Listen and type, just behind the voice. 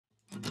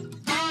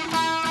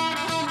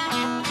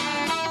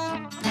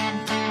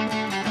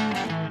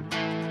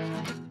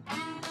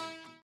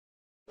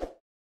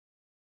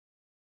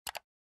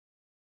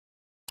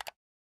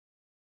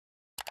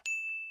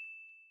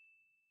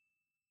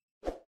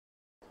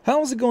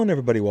How's it going,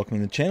 everybody? Welcome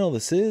to the channel.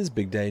 This is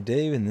Big Daddy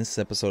Dave, and this is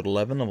episode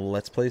 11 of a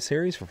Let's Play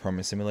series for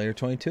Farming Simulator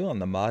 22 on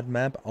the mod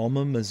map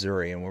Alma,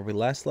 Missouri. And where we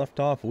last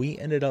left off, we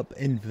ended up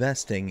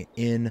investing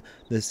in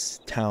this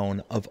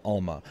town of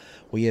Alma.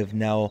 We have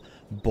now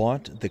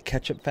bought the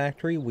ketchup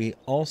factory. We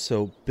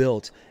also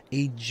built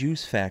a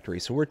juice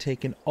factory. So we're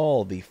taking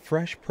all the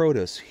fresh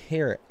produce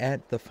here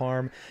at the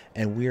farm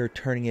and we are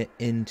turning it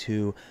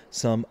into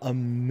some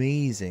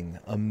amazing,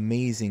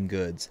 amazing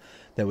goods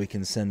that we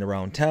can send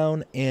around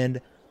town and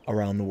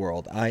around the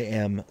world. I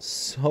am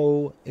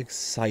so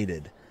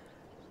excited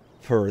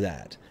for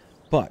that.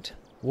 But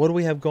what do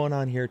we have going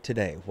on here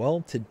today? Well,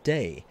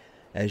 today,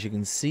 as you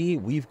can see,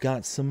 we've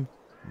got some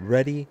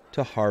ready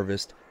to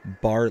harvest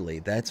barley.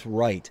 That's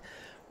right.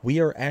 We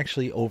are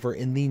actually over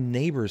in the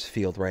neighbor's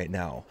field right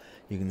now.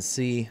 You can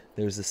see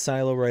there's a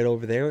silo right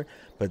over there,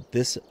 but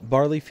this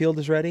barley field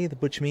is ready,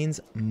 which means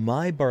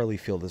my barley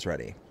field is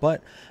ready.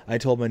 But I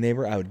told my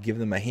neighbor I would give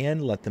them a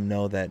hand, let them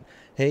know that,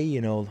 hey, you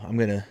know, I'm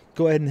going to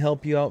go ahead and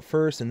help you out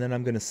first, and then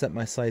I'm going to set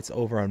my sights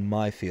over on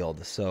my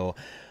field. So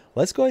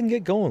let's go ahead and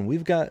get going.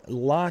 We've got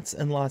lots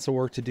and lots of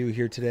work to do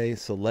here today,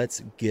 so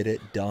let's get it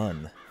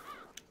done.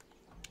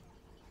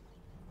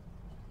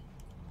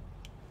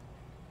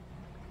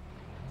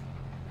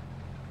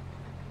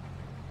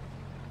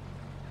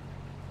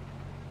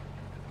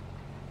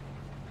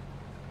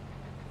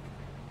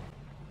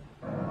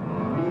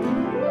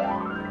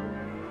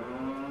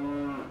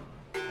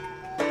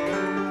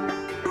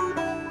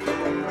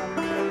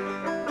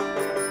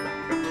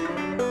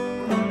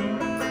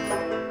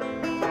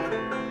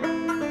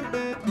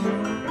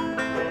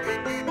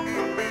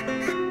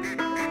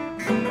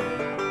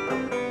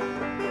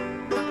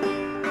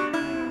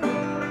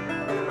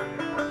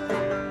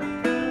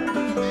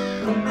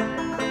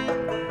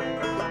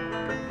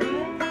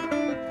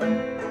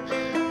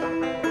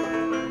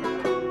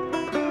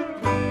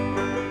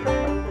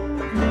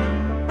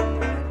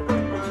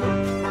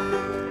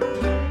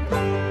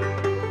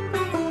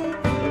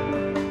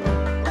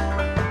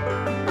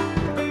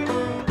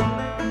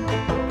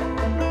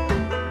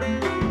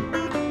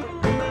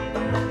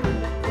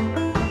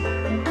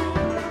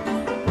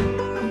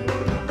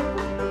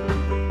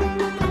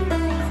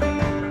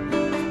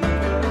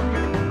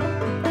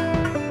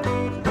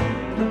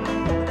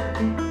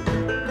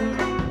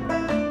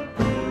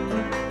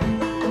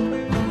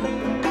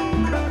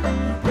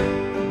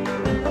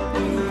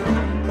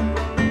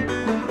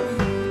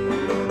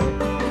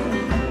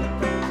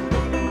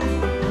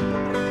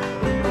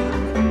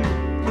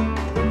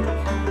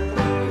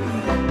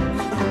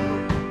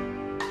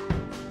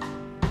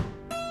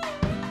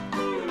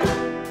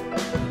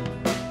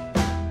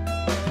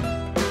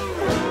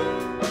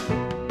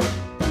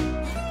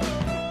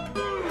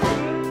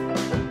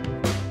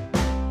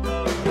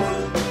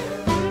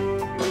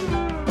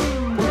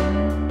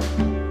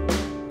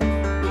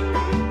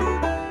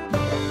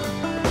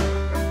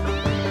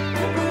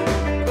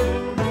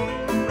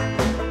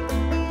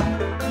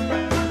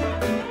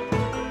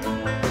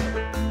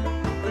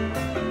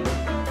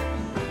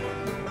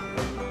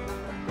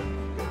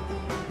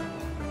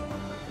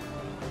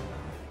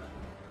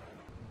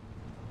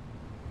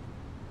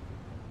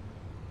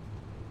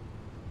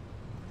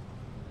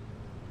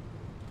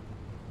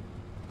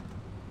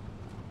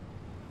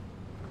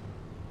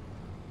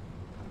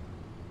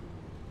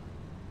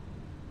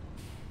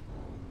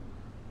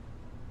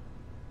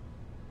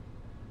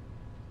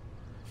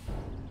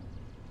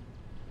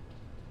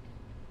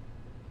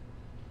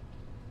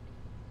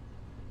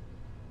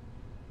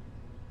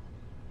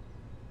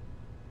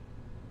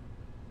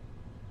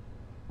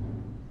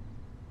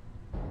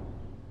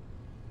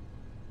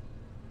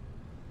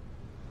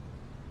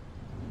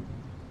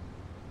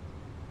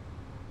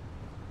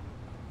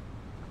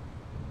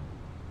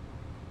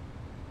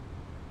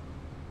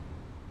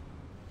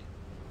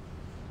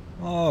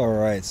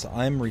 Alright, so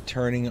I'm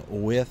returning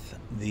with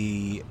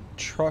the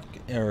truck,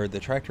 or the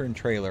tractor and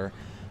trailer,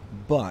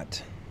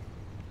 but,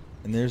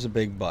 and there's a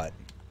big but,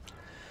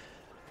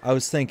 I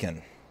was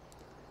thinking,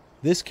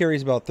 this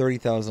carries about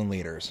 30,000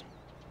 liters.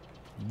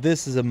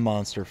 This is a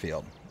monster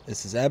field.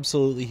 This is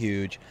absolutely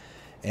huge,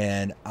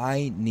 and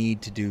I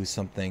need to do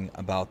something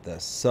about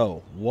this.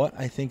 So, what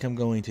I think I'm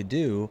going to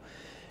do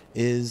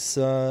is,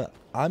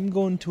 I'm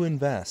going to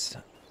invest.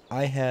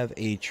 I have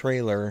a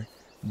trailer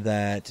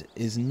that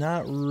is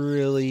not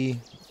really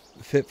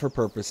fit for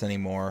purpose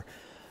anymore.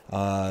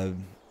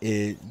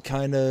 It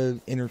kind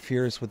of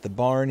interferes with the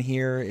barn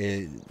here.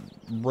 It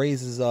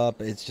raises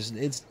up.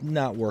 It's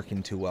not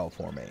working too well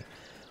for me.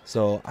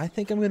 So I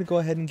think I'm going to go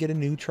ahead and get a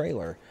new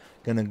trailer.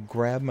 Gonna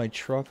grab my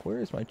truck. Where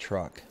is my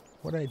truck?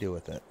 What did I do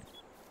with it?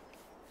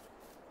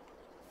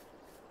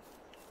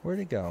 Where'd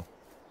it go?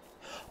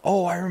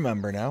 Oh, I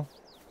remember now.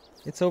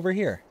 It's over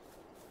here.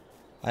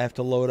 I have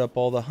to load up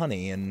all the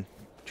honey and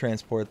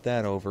transport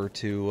that over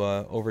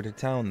to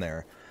town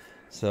there.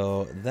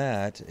 So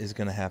that is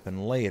going to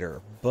happen later.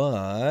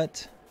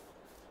 But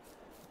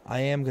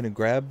I am going to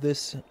grab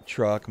this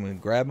truck. I'm going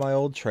to grab my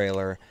old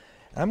trailer.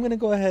 I'm going to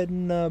go ahead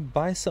and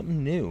buy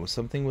something new.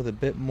 Something with a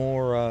bit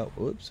more...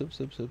 oops.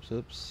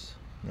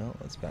 No,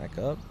 let's back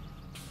up.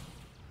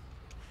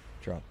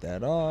 Drop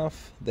that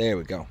off. There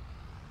we go.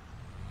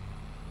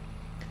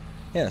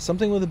 Yeah,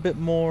 something with a bit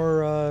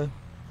more,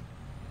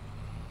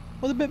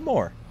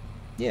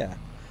 Yeah.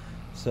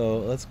 So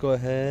let's go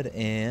ahead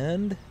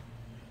and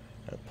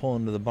pull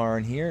into the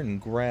barn here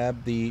and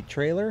grab the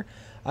trailer.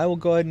 I will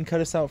go ahead and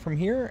cut us out from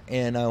here,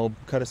 and I will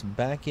cut us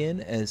back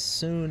in as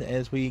soon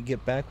as we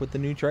get back with the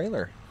new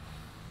trailer.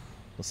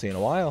 We'll see you in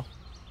a while.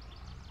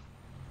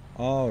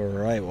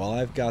 Alright, well,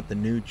 I've got the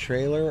new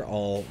trailer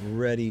all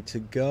ready to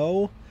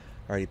go.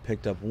 Already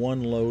picked up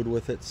one load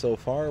with it so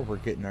far. We're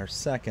getting our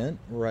second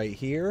right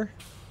here.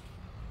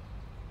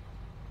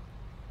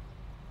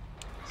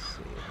 Let's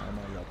see, how am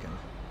I looking?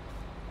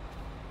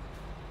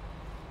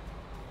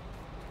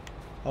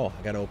 Oh,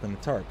 I gotta open the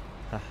tarp.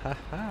 Ha ha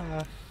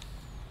ha.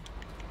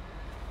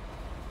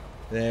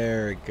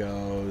 There it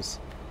goes.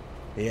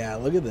 Yeah,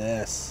 look at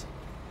this.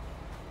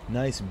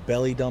 Nice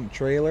belly dump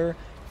trailer.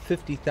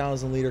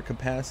 50,000 liter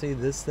capacity.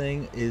 This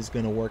thing is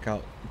going to work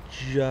out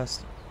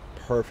just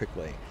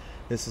perfectly.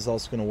 This is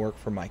also going to work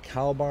for my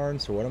cow barn.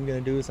 So what I'm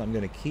going to do is I'm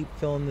going to keep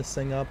filling this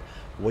thing up,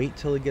 wait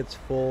till it gets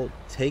full,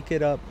 take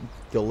it up,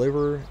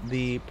 deliver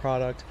the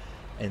product,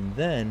 and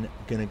then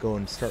going to go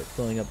and start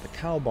filling up the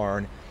cow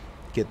barn,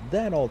 get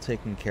that all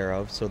taken care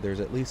of so there's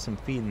at least some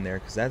feed in there,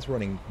 because that's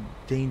running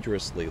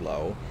dangerously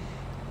low.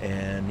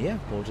 And yeah,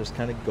 we'll just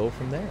kind of go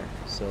from there.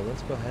 So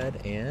let's go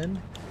ahead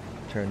and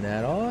turn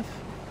that off.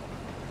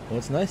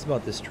 What's nice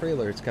about this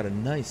trailer, it's got a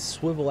nice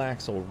swivel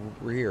axle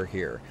rear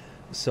here.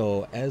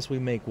 So as we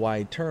make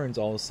wide turns,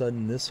 all of a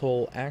sudden this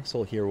whole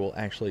axle here will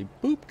actually,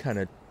 boop, kind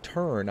of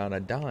turn on a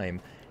dime.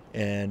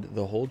 And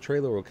the whole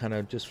trailer will kind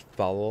of just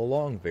follow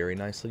along very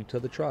nicely to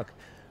the truck.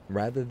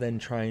 Rather than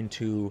trying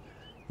to,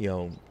 you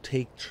know,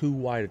 take too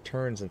wide of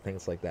turns and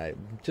things like that. It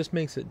just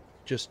makes it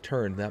just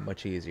turn that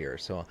much easier.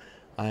 So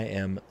I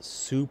am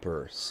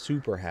super,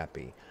 super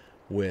happy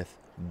with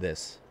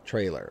this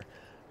trailer.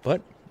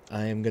 But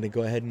I am going to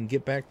go ahead and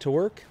get back to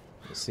work.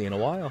 We'll see you in a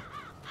while.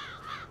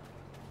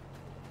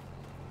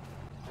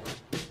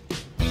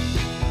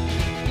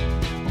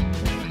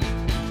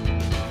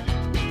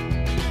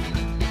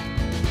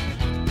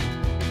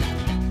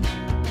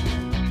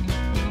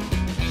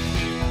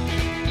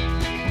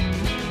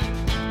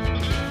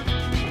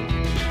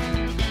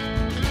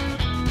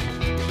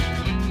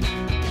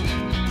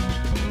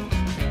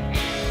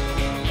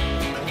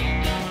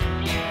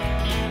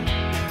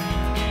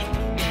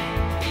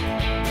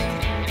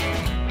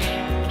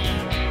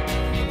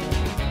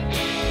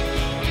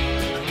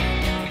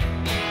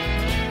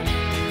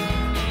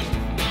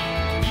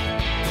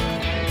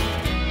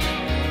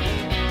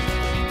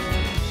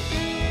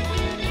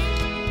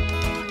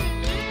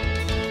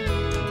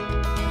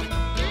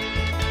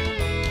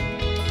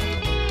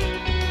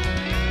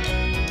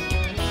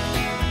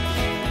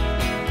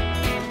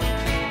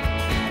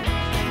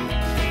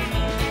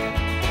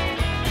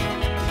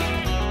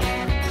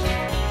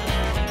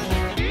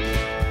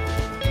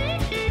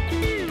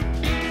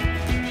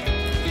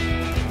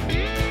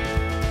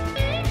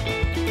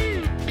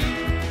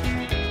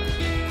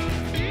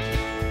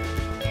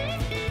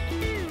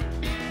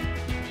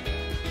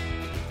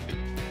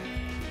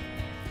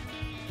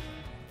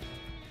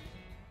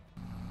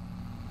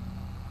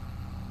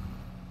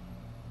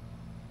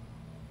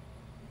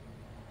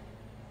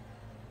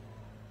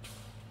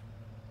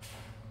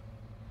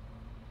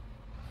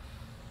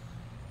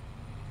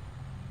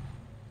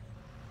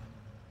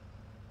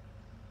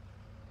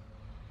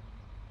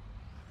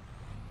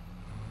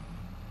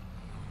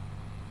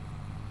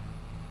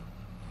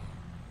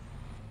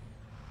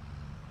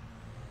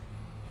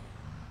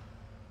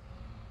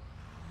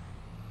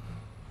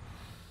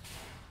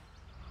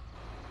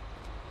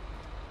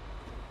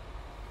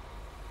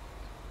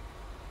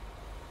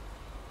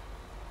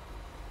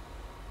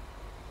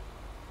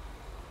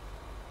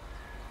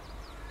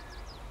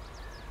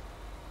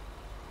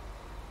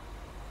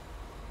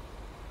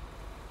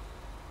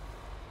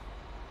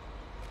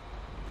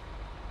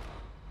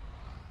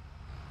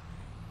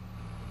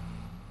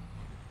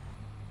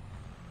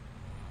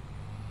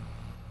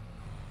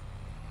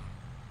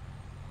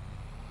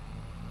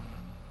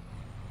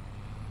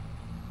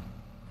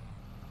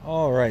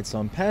 Alright, so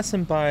I'm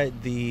passing by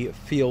the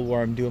field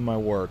where I'm doing my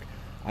work.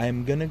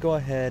 I'm going to go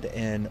ahead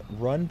and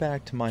run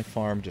back to my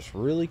farm just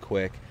really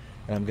quick,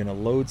 and I'm going to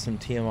load some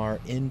TMR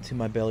into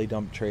my belly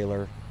dump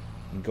trailer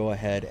and go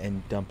ahead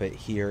and dump it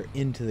here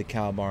into the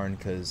cow barn,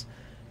 because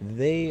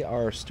they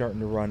are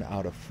starting to run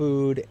out of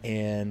food,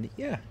 and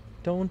yeah,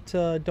 don't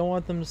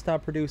want them to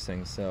stop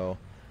producing. So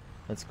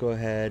let's go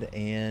ahead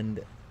and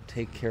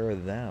take care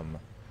of them.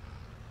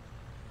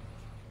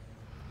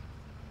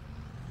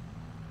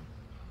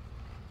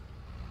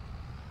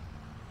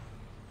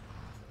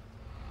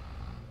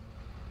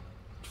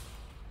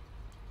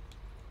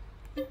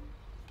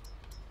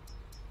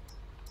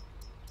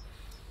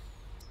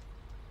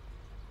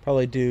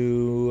 Probably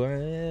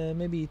do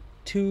maybe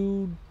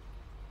two,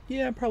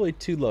 yeah, probably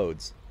 2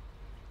 loads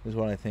is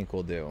what I think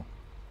we'll do.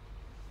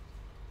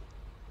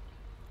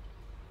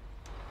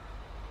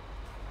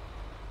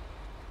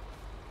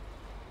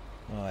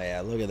 Oh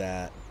yeah, look at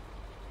that.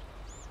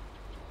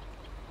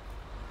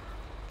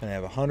 Gonna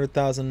have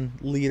 100,000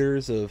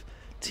 liters of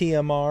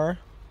TMR.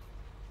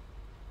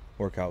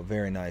 Work out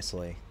very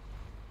nicely.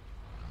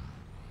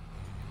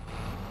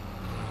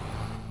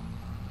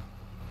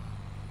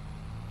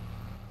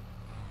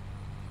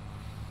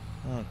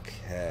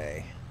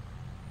 Okay.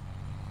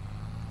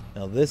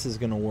 Now this is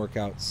going to work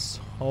out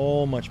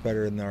so much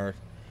better than our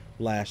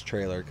last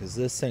trailer, because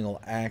this thing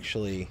will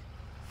actually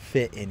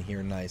fit in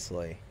here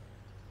nicely.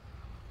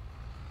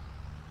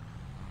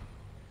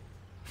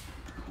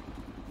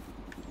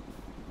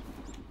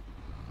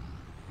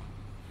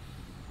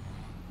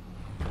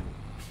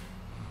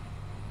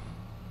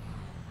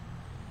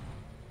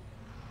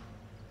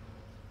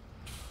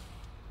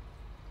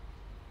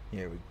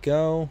 Here we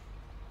go.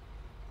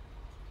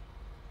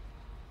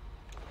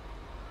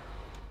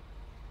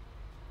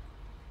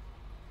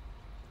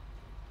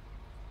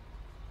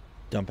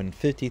 Dumping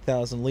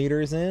 50,000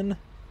 liters in.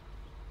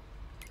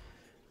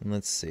 And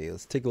let's see.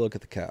 Let's take a look at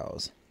the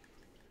cows.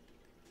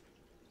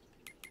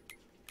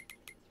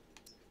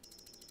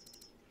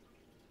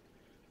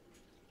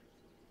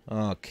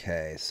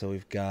 Okay, so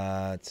we've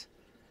got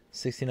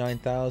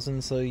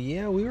 69,000. So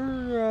yeah, we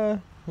were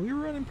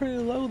running pretty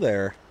low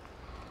there.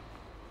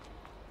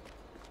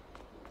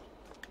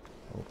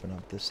 Open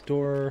up this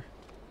door.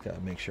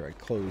 Gotta make sure I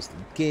close the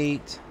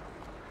gate.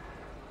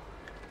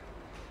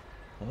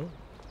 Oh,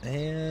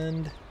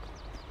 and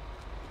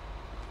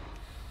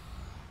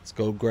let's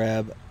go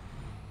grab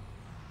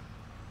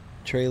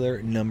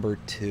trailer number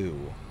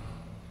 2.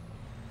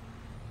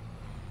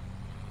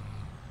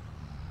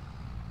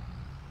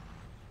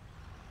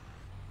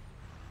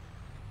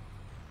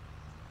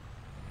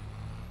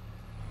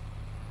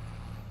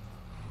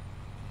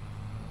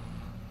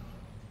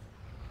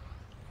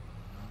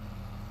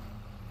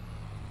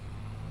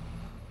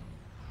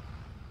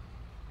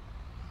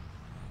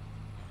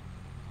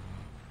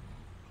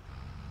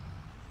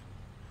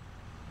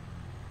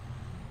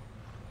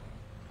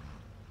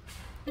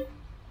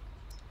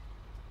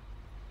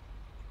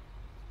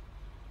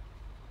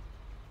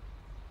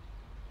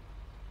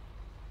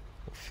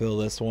 Fill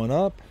this one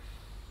up,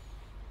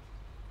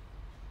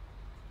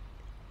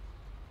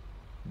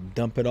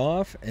 dump it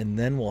off, and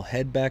then we'll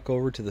head back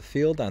over to the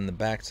field on the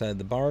back side of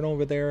the barn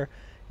over there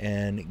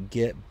and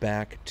get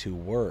back to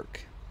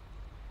work.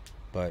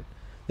 But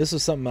this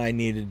was something I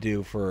needed to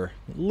do for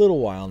a little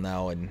while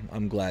now, and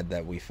I'm glad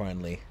that we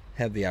finally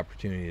have the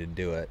opportunity to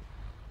do it.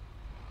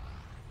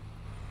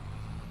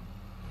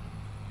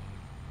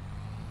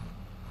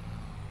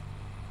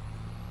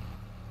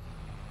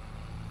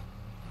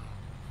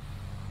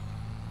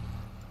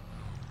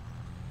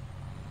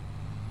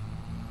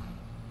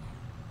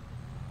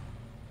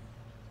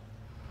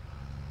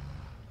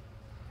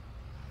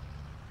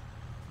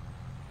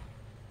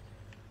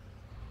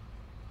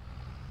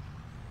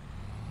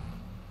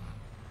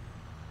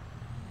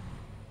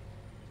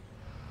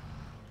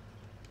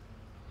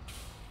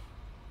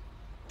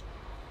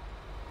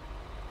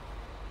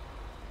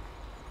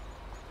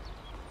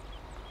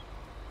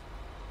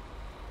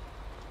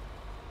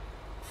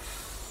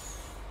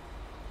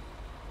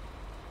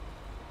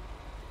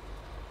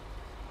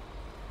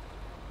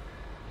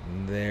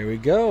 There we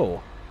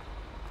go.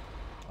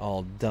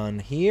 All done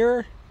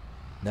here.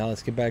 Now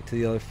let's get back to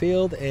the other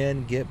field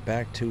and get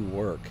back to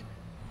work.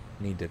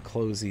 Need to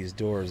close these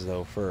doors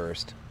though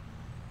first.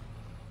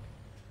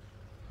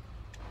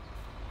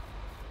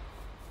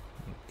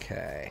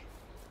 Okay.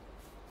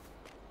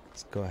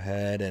 Let's go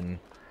ahead and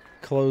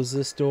close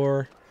this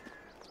door.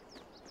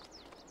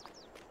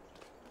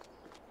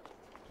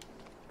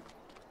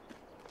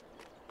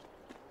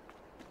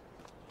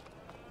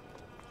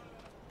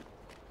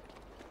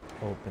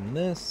 Open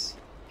this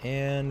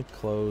and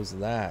close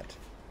that.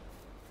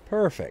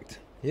 Perfect.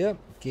 Yep,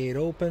 gate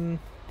open.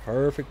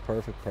 Perfect,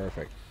 perfect,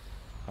 perfect.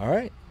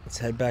 Alright, let's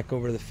head back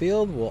over to the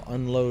field. We'll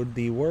unload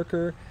the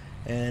worker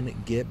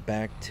and get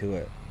back to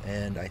it.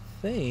 And I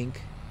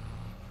think...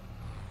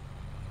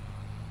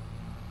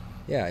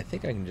 yeah, I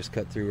think I can just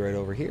cut through right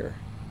over here.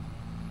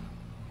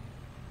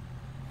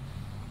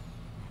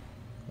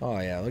 Oh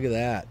yeah, look at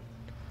that.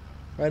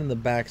 Right on the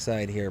back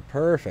side here.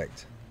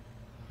 Perfect.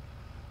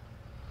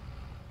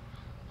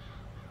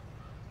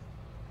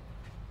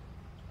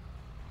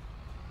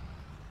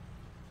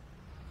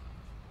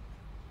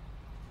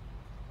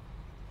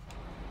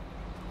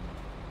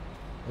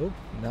 Oh,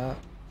 not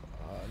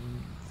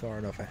far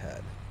enough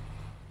ahead.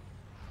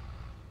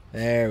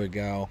 There we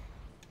go.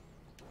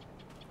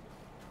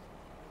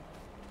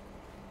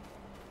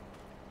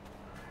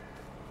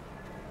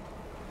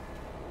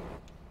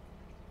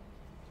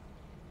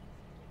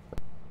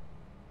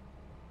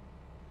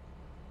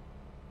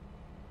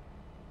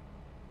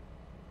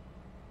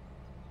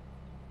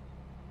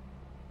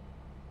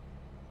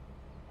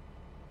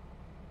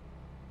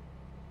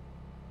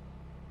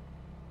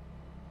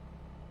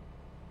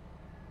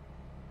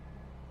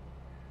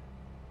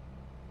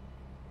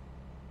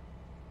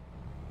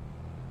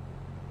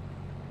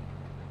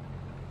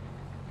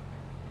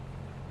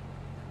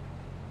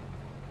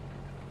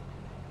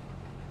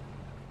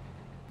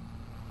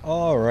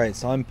 Alright,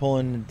 so I'm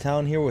pulling into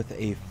town here with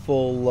a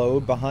full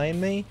load behind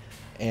me,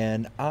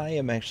 and I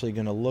am actually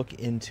going to look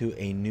into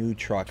a new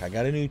truck. I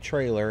got a new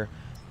trailer,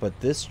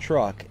 but this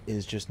truck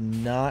is just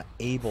not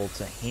able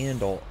to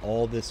handle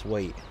all this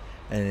weight,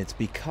 and it's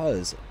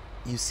because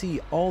you see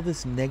all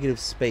this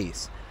negative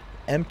space,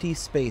 empty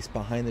space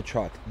behind the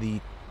truck. The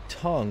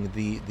tongue,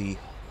 the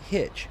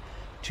hitch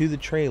to the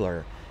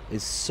trailer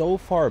is so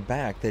far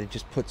back that it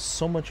just puts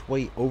so much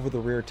weight over the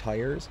rear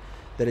tires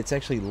that it's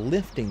actually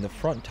lifting the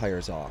front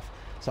tires off.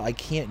 So I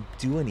can't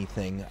do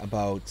anything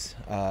about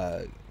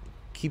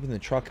keeping the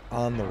truck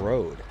on the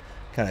road,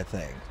 kind of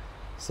thing.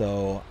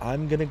 So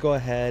I'm going to go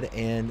ahead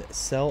and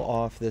sell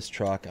off this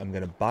truck. I'm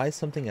going to buy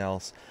something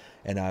else,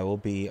 and I will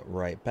be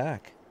right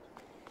back.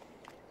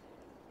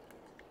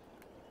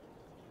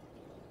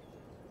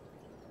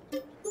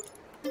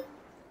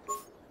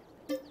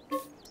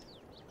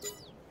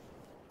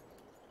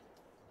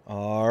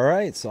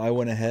 Alright, so I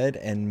went ahead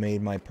and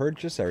made my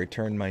purchase. I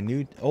returned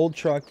my old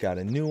truck, got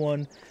a new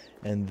one,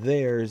 and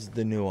there's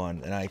the new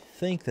one. And I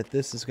think that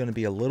this is going to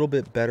be a little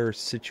bit better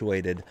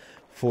situated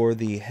for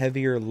the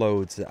heavier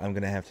loads that I'm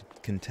going to have to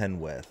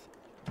contend with.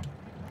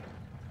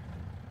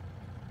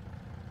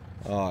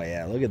 Oh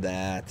yeah, look at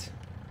that.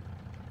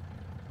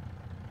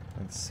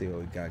 Let's see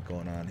what we got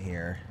going on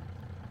here.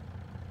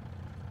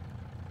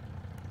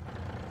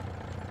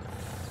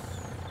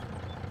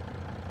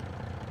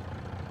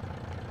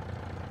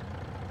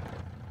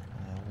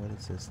 What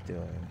is this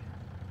doing?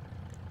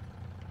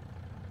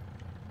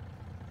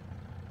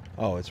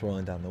 Oh, it's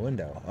rolling down the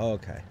window. Oh,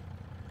 okay.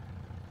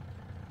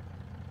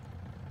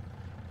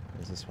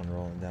 Is this one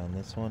rolling down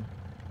this one?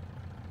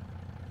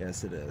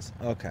 Yes, it is.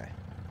 Okay.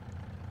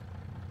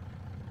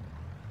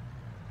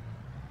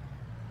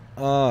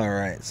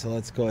 Alright, so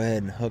let's go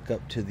ahead and hook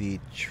up to the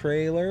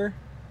trailer.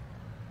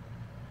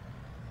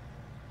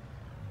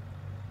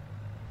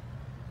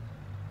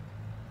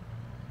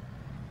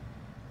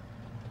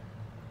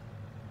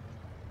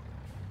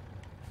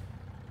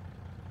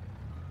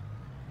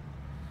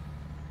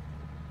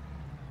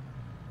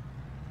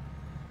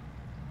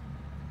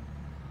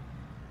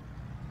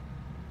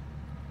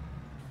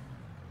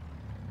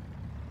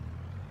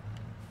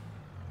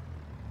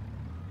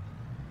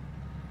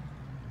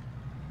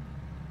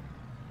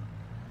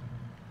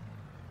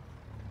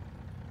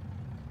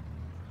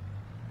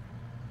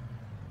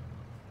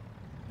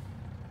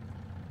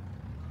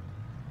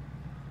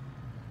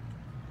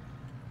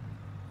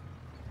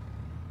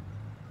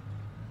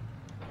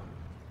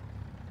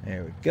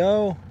 There we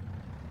go.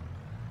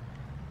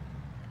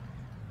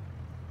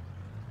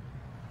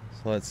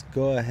 So let's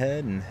go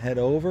ahead and head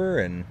over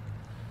and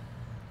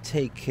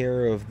take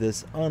care of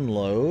this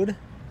unload.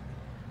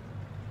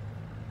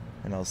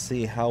 And I'll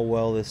see how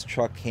well this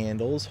truck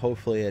handles.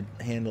 Hopefully it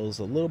handles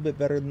a little bit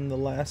better than the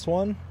last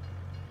one.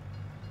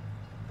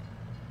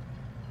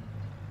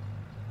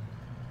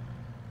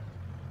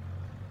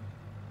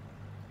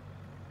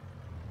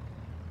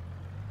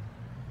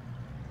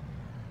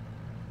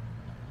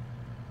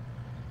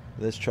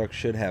 This truck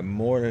should have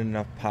more than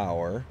enough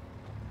power.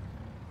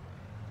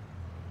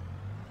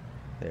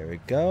 There we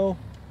go.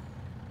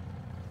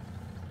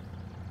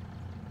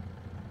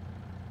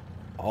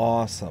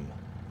 Awesome.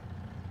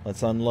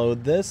 Let's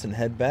unload this and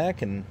head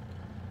back and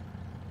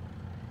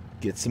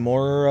get some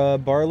more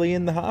barley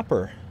in the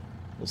hopper.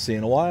 We'll see you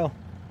in a while.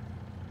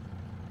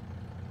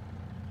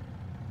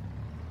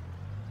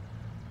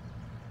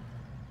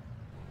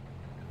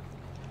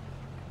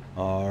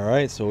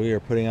 Alright, so we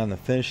are putting on the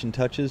finishing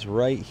touches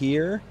right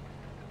here.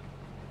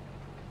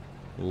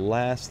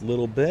 Last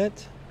little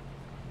bit.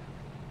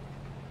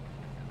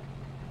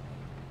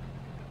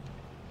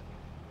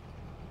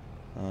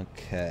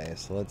 Okay,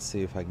 so let's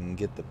see if I can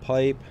get the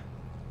pipe.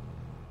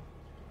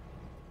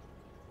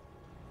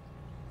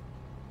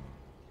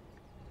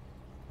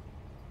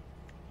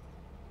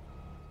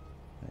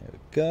 There we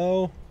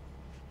go.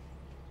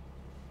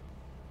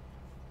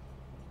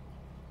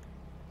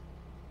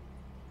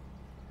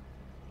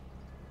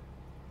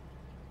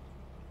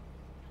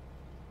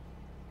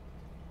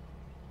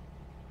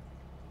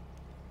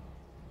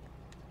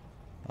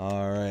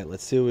 Alright,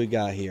 let's see what we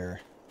got here.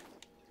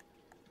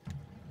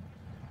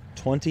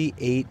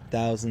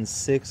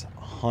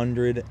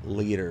 28,600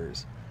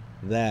 liters.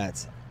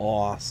 That's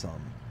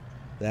awesome.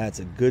 That's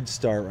a good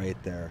start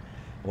right there.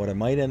 What I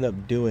might end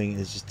up doing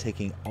is just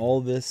taking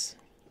all this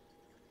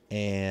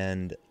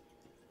and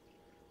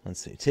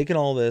let's see, taking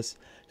all this,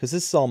 because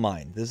this is all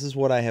mine. This is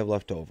what I have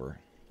left over.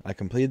 I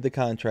completed the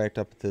contract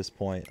up at this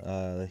point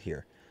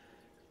here.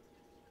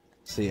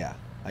 So yeah,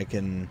 I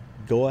can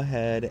go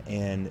ahead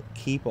and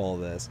keep all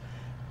this.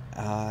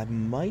 I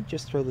might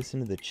just throw this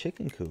into the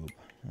chicken coop.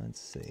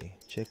 Let's see.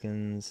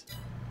 Chickens.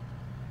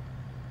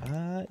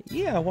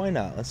 Yeah, why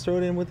not? Let's throw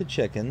it in with the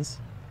chickens.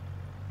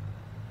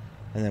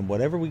 And then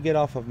whatever we get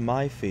off of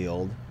my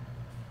field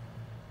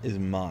is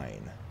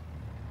mine.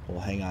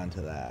 We'll hang on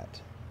to that.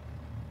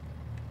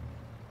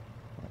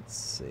 Let's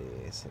see.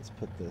 So let's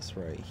put this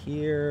right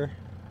here.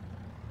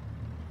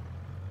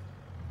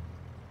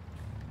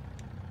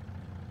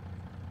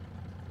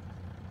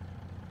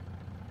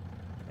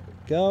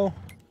 go.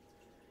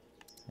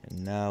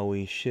 And now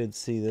we should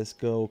see this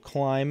go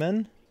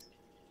climbing.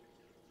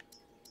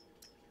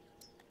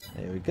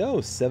 There we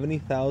go,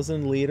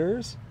 70,000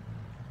 liters.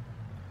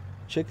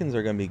 Chickens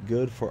are going to be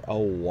good for a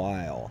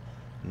while.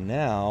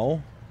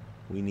 Now,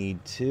 we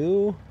need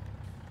to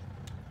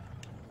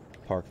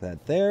park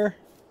that there.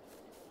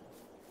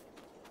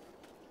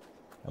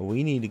 And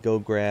we need to go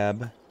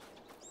grab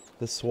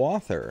the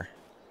swather.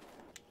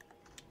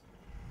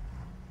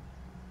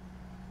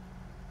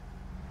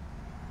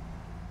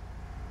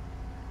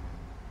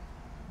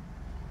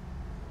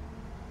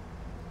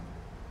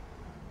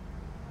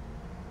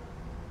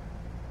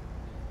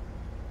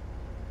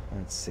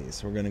 Let's see,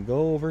 so we're going to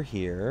go over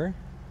here,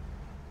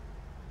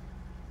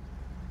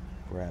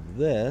 grab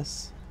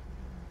this,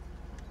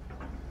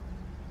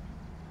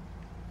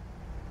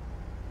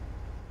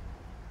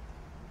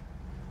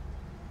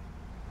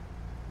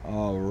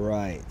 all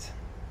right.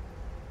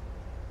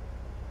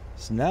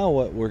 So now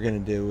what we're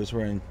going to do is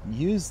we're going to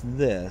use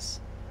this,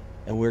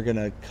 and we're going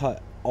to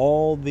cut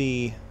all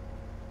the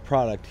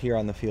product here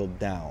on the field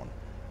down.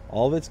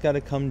 All of it's got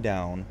to come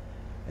down.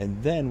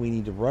 And then we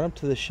need to run up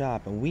to the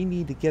shop, and we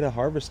need to get a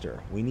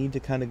harvester. We need to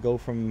kind of go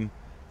from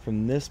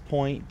this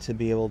point to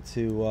be able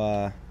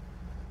to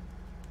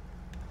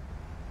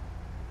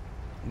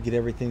get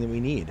everything that we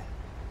need.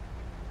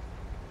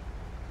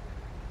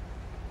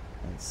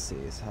 Let's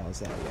see, so how's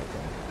that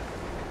looking?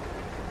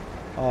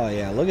 Oh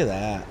yeah, look at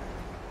that.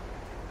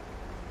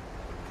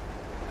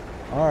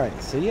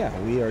 Alright, so yeah,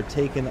 we are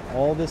taking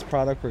all this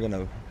product. We're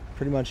gonna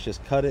pretty much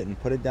just cut it and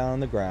put it down on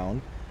the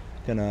ground.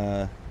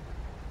 Gonna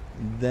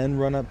then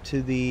run up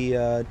to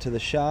the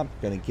shop,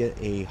 gonna get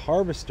a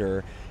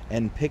harvester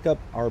and pick up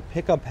our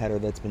pickup header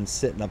that's been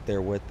sitting up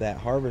there with that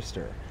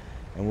harvester,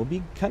 and we'll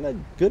be kind of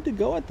good to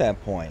go at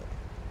that point.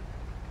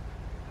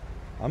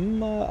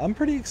 I'm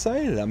pretty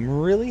excited. I'm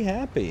really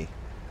happy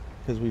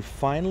because we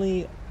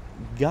finally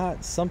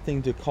got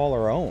something to call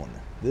our own.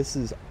 This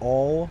is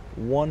all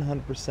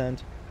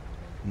 100%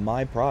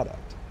 my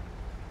product.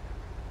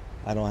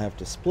 I don't have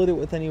to split it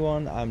with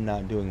anyone. I'm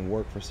not doing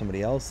work for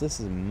somebody else.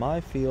 This is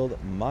my field,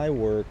 my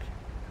work.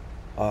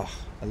 Ugh,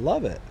 I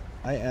love it.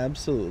 I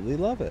absolutely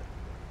love it.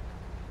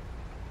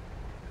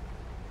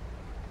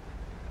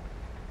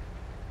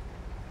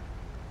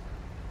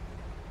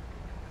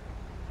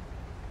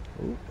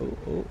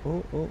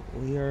 Oh,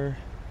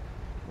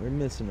 we're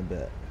missing a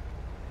bit.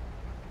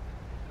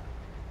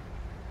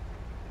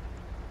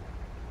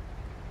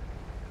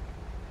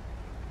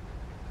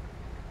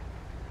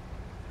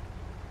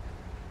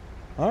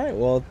 Alright,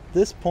 well at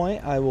this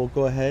point I will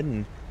go ahead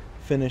and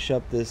finish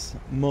up this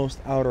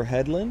most outer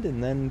headland,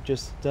 and then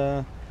just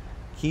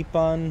keep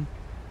on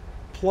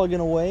plugging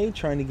away,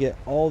 trying to get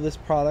all this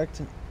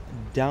product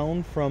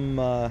down from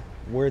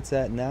where it's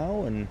at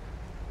now, and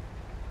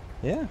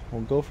yeah,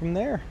 we'll go from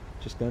there.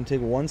 Just going to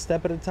take one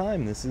step at a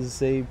time. This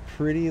is a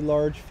pretty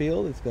large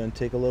field. It's going to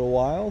take a little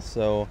while,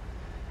 so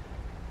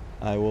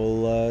I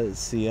will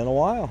see you in a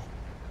while.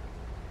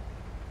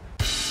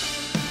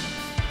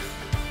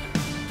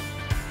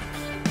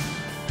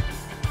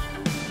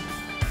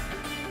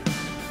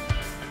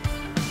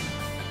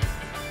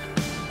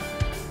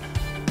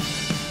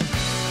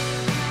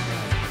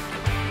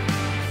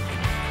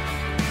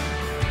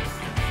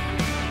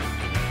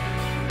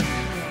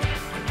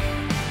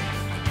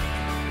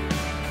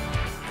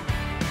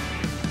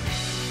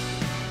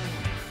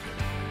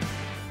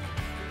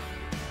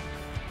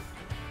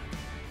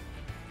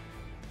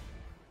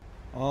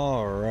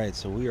 Alright,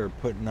 so we are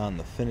putting on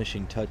the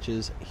finishing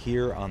touches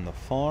here on the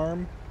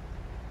farm.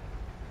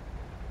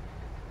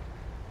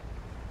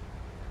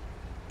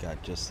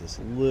 Got just this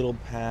little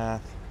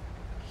path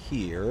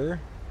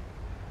here.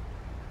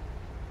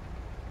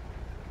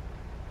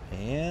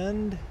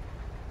 And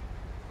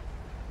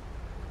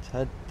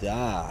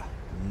ta-da!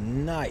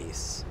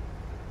 Nice!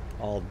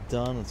 All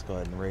done. Let's go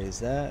ahead and raise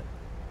that.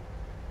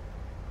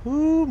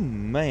 Ooh,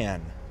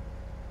 man.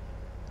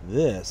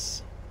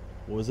 This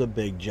was a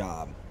big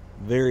job.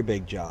 Very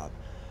big job.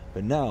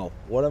 But now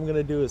what I'm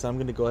gonna do is I'm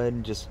gonna go ahead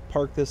and just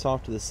park this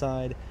off to the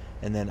side,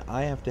 and then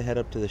I have to head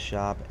up to the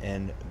shop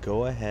and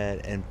go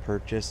ahead and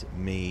purchase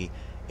me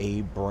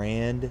a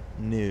brand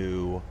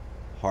new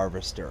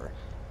harvester.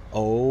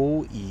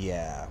 Oh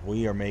yeah,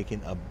 we are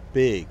making a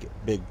big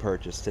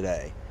purchase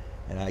today,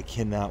 and I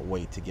cannot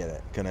wait to get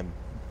it. Gonna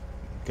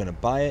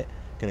buy it,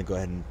 gonna go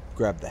ahead and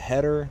grab the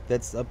header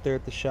that's up there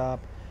at the shop,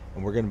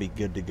 and we're gonna be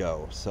good to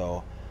go.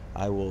 So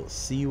I will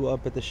see you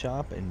up at the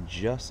shop in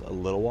just a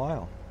little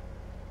while.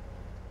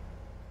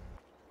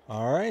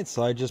 Alright,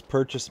 so I just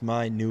purchased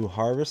my new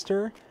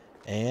harvester,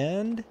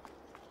 and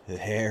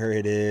there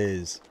it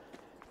is.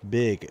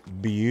 Big,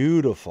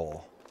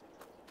 beautiful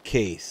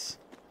case.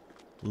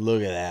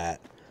 Look at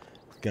that.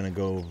 It's gonna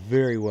go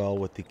very well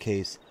with the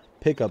case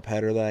pickup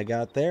header that I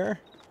got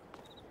there.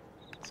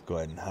 Let's go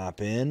ahead and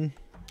hop in,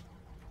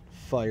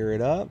 fire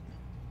it up.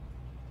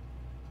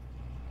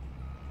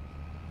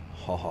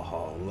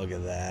 Oh, look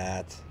at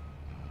that.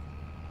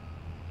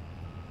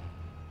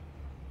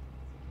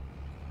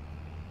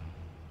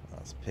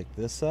 Let's pick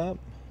this up.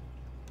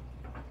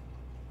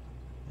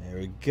 There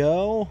we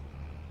go.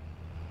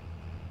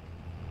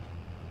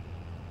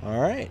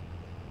 Alright.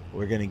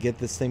 We're going to get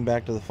this thing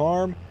back to the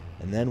farm,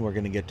 and then we're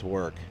going to get to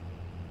work.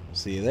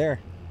 See you there.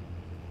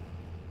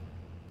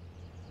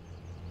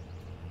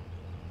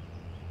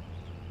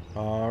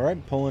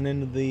 Alright, pulling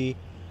into the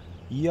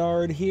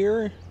yard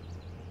here.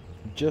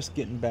 Just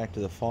getting back to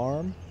the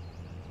farm.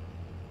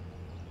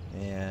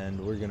 And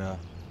we're going to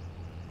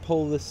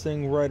pull this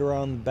thing right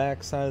around the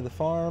back side of the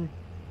farm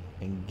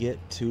and get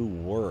to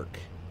work.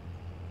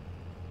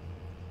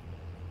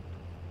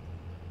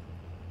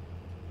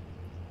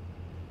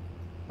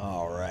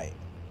 Alright.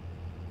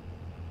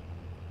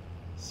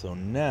 So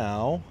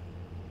now,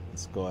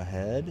 let's go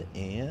ahead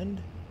and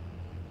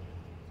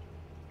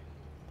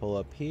pull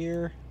up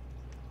here,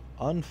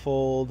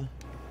 unfold.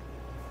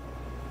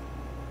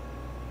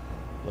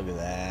 Look at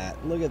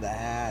that. Look at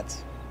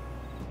that.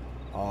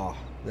 Oh,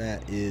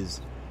 that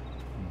is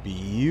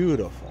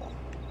beautiful.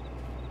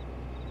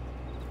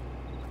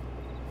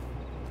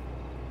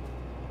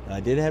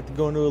 I did have to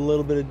go into a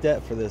little bit of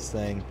debt for this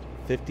thing.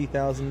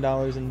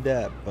 $50,000 in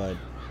debt, but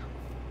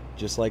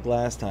just like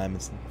last time,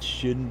 it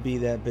shouldn't be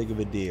that big of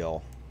a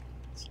deal.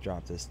 Let's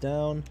drop this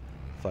down,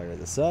 fire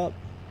this up.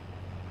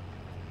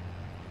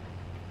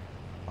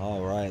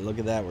 Alright, look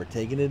at that. We're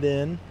taking it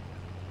in.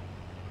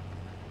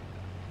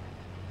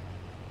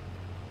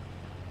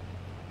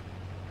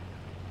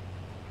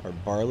 Our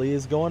barley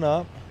is going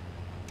up.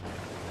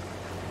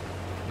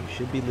 We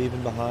should be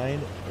leaving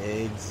behind.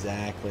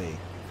 Exactly.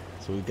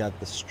 So we've got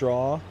the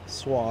straw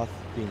swath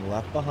being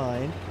left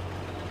behind.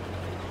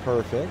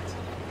 Perfect.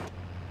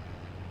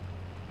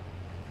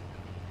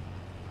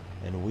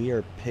 And we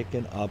are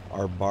picking up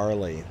our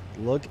barley.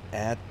 Look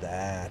at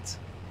that.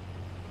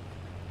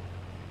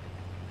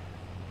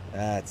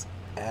 That's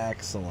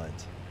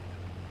excellent.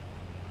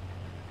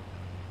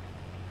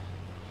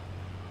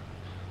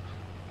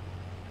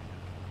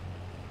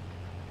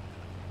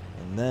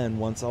 And then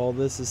once all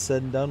this is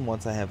said and done,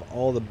 once I have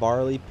all the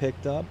barley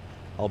picked up,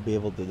 I'll be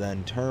able to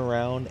then turn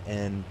around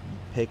and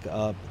pick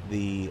up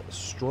the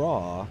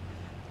straw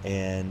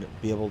and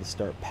be able to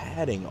start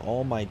padding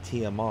all my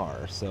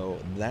TMR. So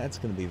that's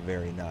going to be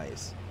very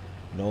nice.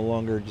 No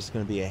longer just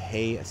going to be a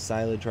hay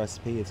silage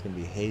recipe. It's going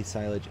to be hay,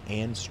 silage,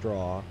 and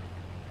straw.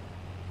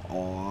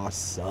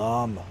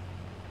 Awesome.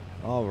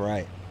 All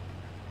right.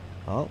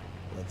 Well,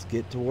 let's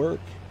get to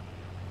work.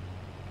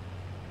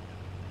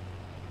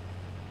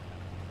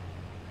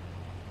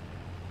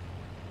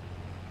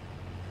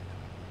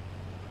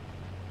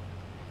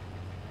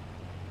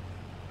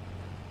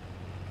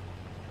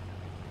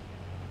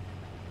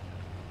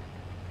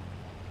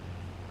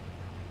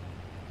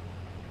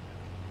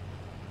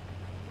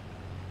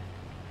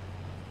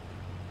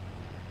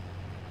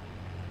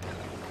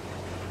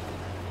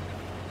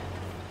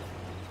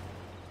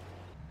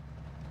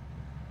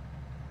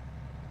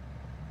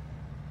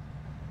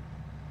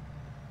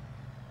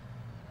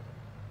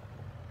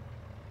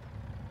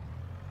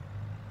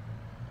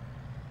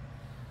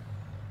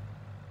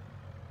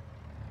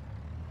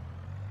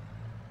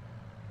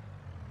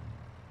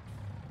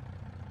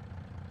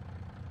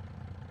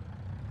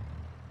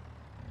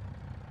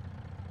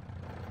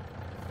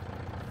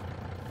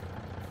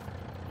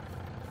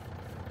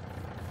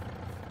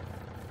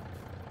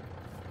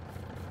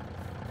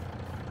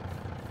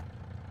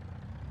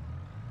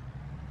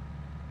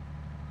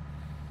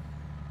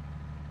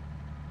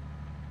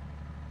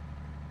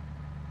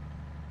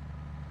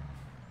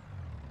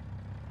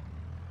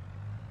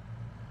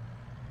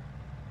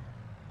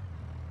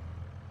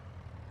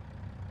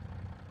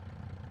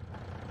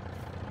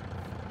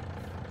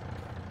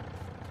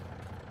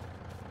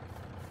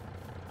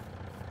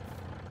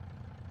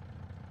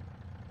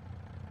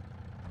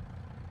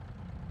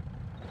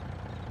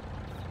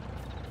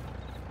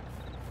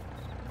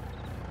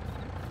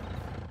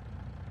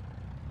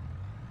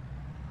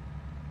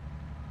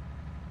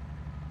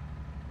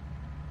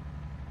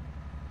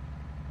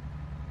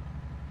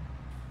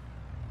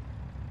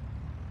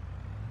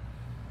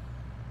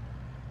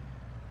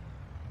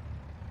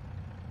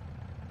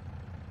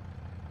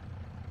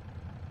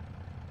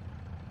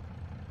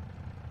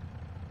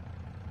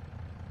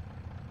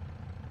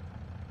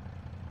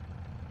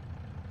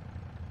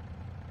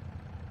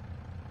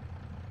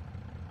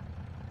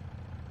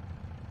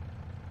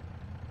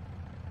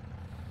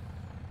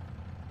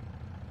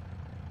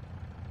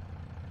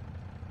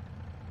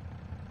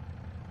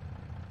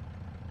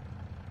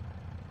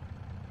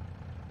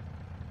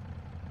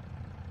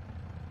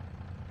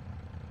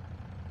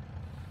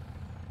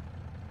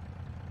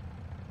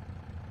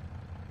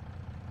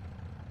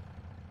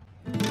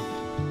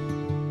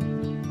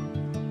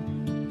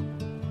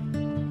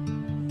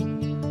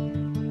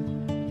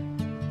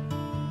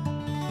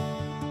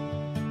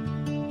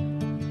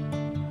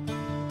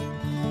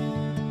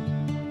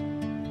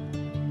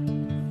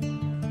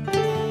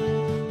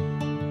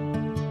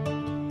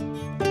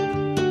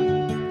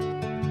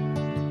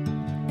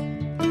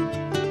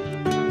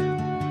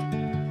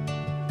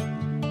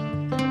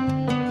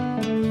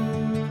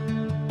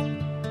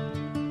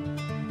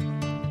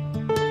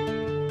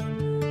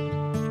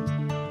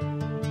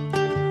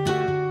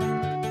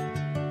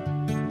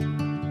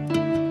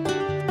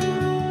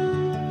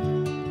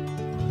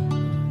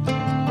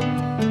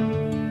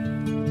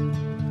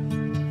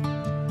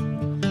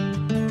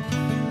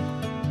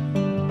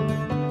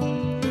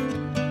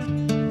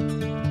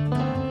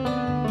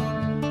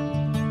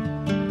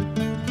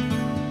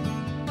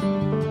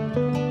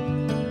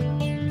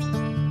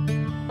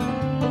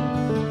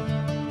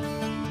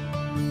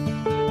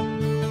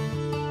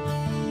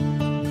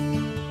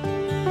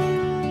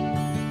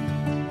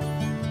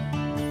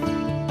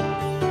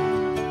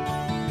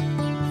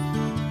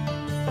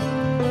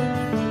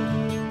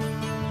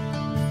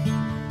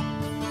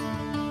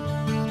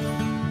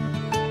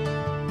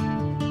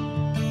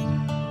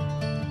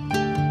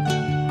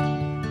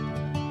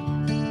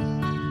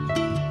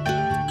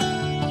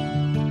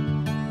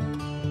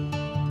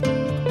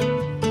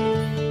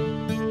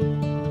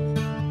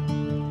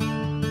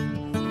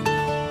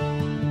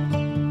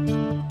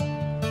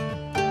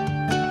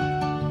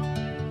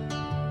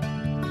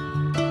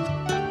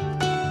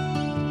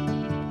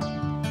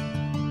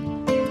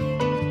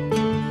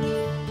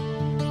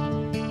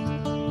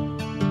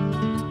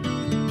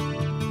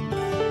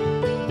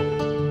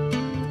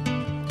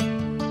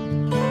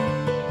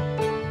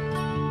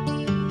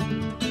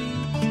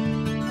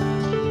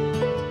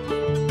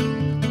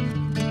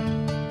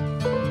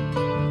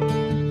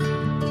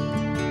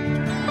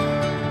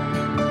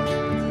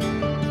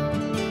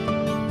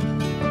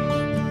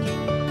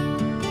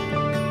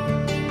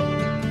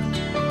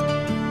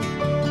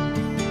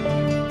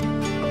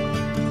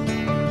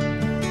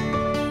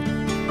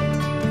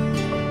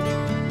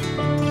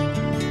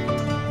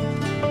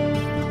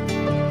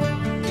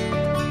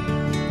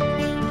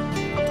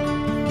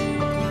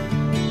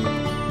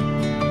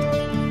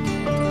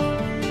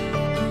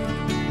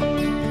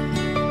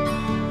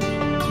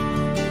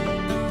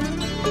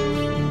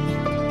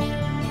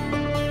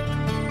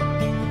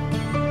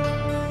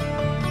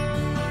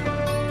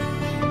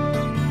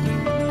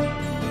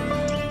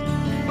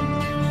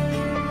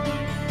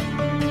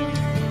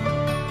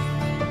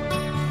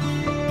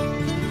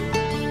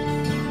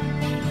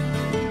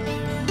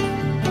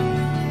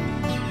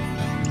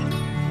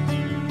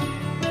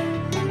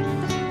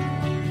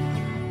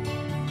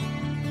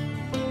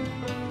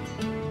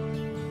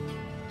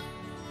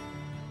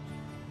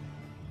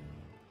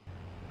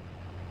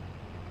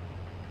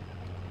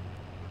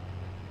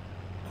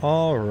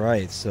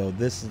 Alright, so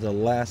this is the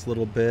last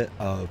little bit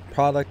of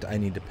product I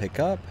need to pick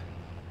up.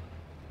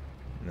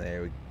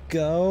 There we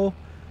go.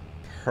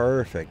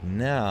 Perfect.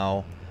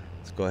 Now,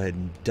 let's go ahead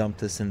and dump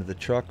this into the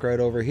truck right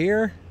over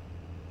here.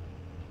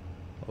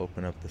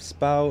 Open up the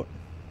spout.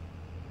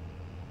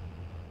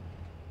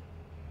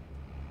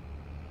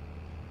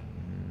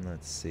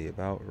 Let's see,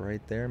 about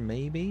right there,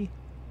 maybe?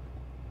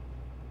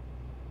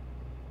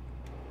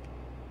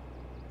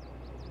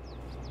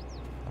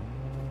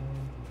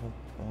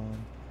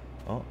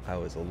 Oh, I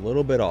was a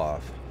little bit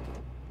off.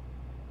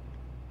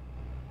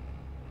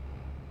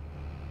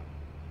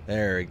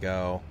 There we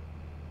go.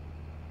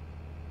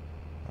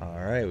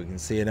 Alright, we can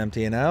see it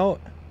emptying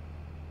out.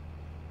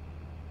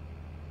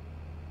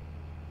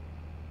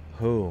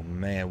 Oh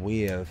man,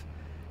 we have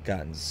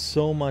gotten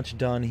so much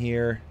done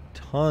here.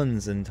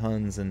 Tons and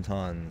tons and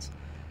tons.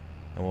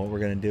 And what we're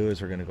going to do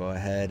is we're going to go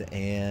ahead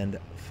and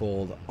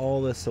fold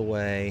all this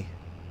away.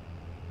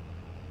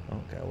 Oh,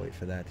 gotta wait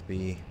for that to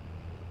be...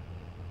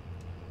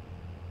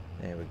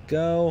 There we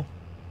go.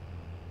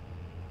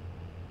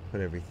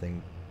 Put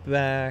everything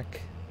back.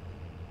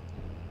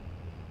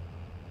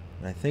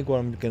 And I think what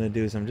I'm going to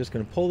do is I'm just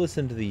going to pull this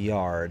into the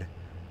yard.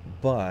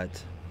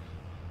 But,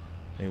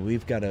 I mean,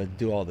 we've got to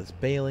do all this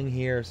baling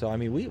here. So, I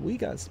mean, we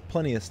got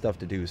plenty of stuff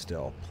to do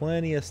still.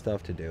 Plenty of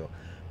stuff to do.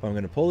 But I'm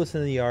going to pull this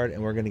into the yard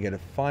and we're going to get a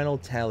final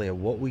tally of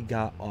what we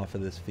got off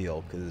of this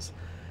field. Because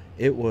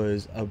it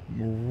was a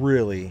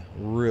really,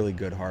 really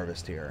good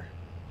harvest here.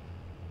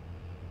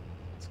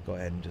 Let's go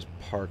ahead and just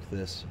park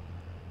this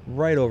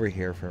right over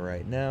here for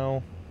right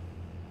now.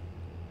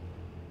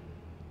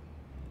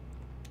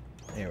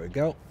 There we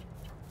go.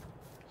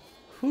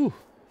 Whew,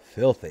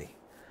 filthy.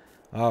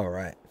 All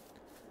right,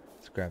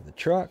 let's grab the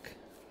truck.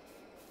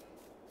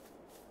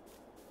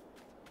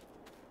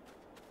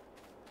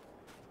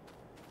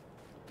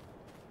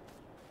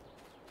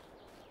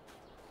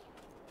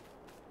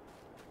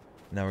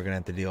 Now we're gonna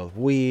have to deal with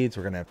weeds.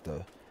 We're gonna have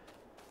to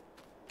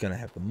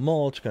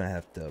mulch. Gonna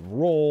have to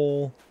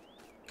roll.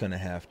 Gonna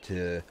have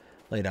to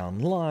lay down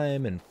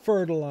lime and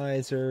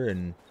fertilizer,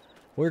 and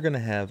we're gonna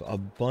have a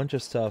bunch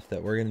of stuff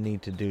that we're gonna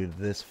need to do to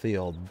this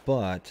field.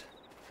 But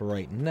for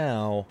right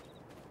now,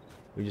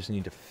 we just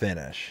need to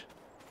finish.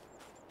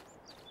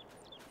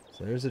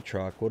 So there's a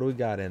truck. What do we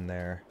got in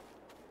there?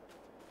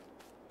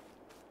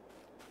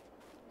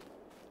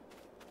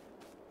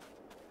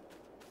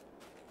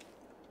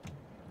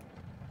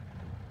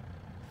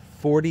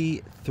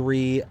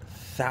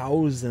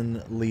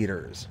 $43,000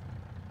 liters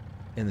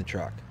in the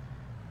truck.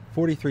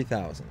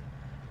 43,000.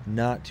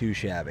 Not too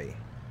shabby.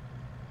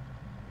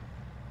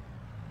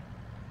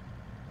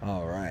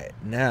 All right,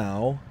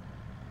 now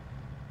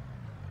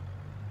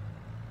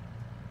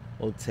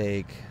we'll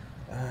take,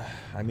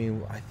 I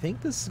mean, I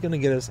think this is going to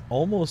get us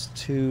almost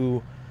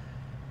to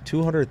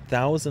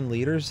 200,000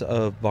 liters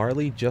of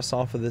barley just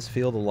off of this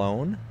field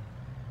alone.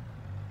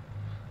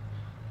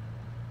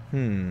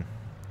 I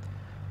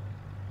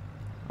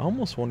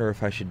almost wonder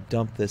if I should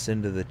dump this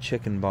into the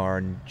chicken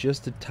barn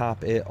just to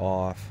top it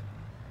off.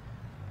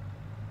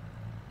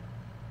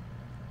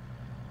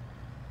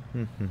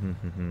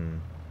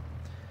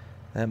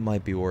 That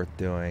might be worth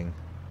doing.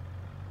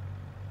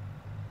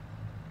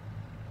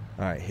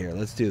 Alright, here,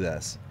 let's do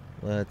this.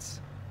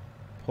 Let's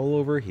pull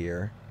over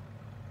here.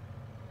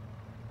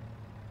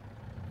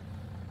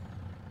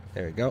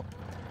 There we go.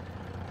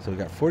 So we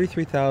got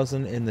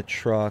 43,000 in the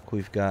truck.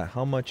 We've got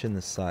how much in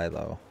the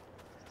silo?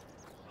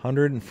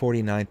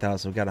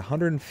 149,000. We've got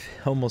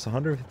almost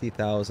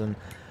 150,000.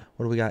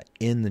 What do we got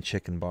in the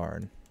chicken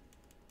barn?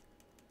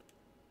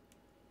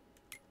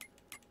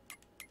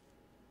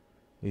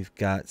 We've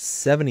got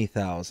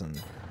 70,000.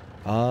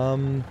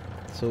 So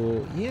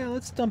yeah,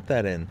 let's dump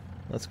that in.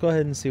 Let's go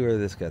ahead and see where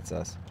this gets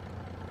us.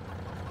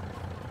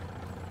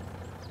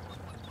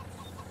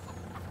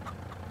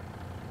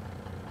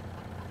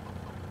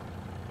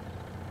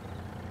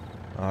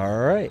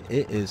 Alright,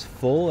 it is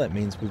full. That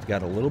means we've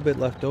got a little bit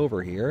left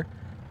over here.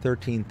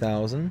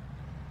 13,000.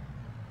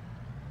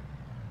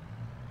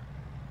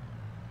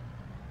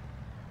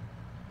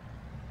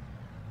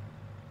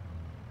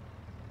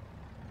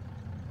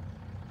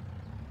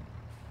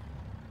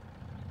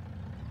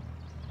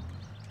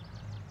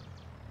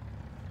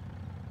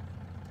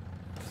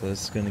 So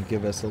this is going to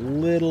give us a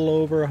little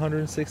over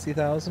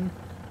 160,000.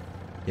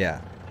 Yeah,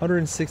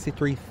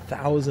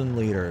 163,000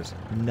 liters.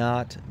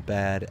 Not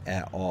bad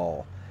at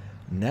all.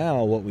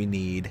 Now what we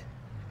need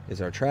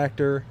is our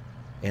tractor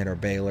and our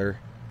baler.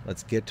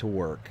 Let's get to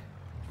work.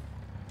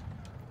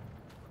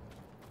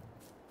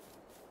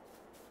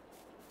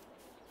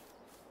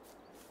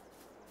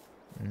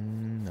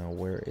 Now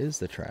where is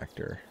the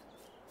tractor?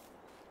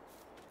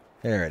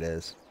 There it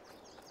is.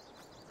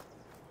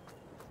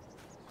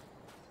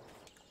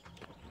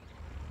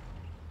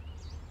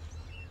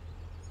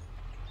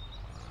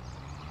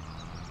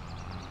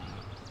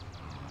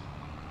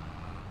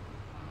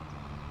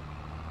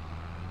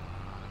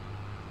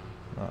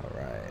 All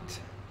right.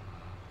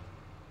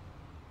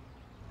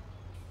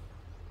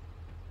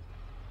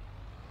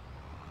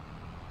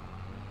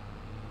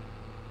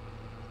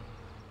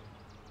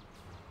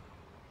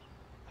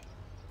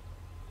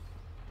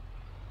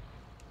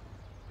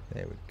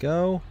 There we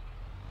go.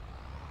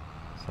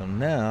 So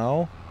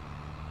now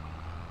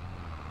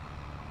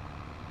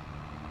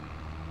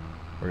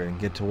we're going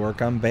to get to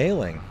work on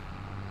baling.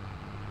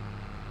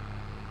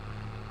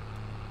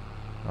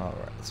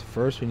 Alright, so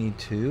first we need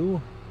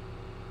to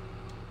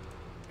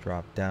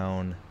drop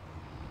down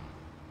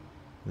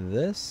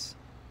this.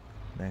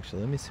 And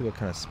actually, let me see what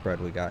kind of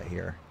spread we got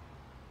here.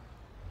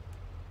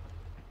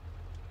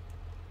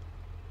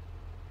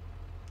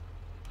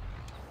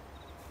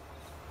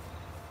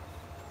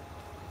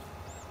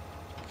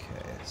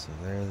 Okay, so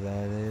there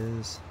that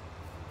is.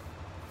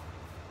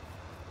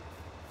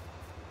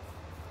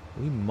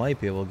 We might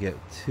be able to get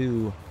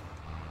 2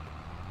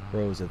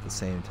 rows at the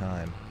same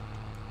time.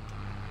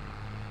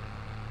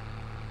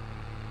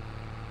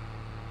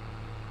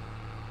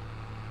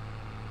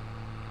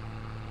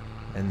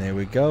 And there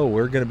we go.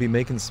 We're going to be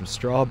making some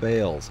straw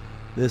bales.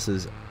 This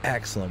is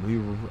excellent.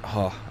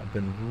 I've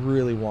been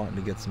really wanting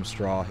to get some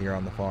straw here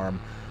on the farm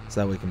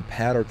so that we can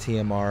pad our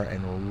TMR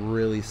and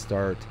really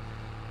start,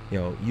 you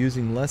know,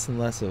 using less and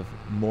less of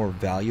more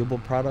valuable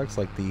products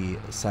like the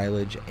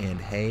silage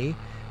and hay,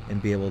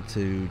 and be able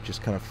to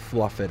just kind of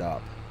fluff it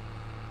up.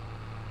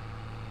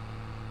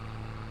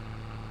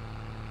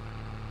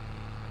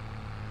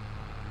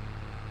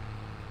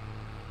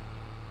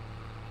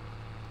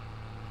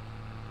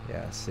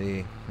 Yeah,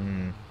 see,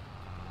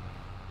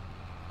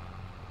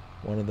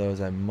 one of those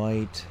I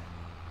might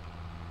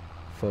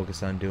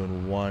focus on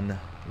doing 1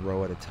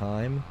 row at a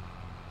time.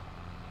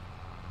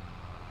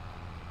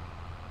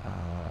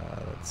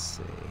 Let's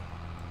see.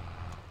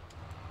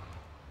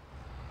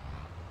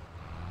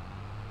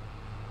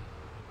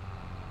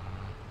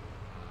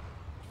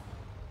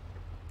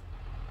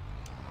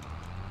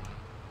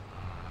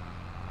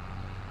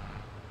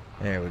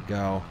 There we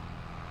go.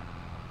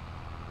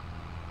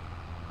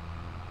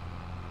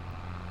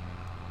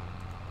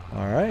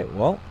 Alright,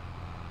 well,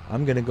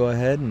 I'm going to go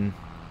ahead and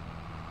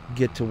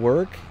get to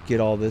work, get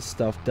all this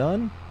stuff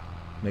done,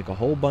 make a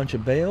whole bunch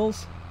of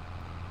bales,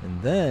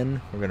 and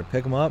then we're going to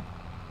pick them up,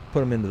 put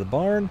them into the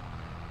barn,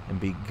 and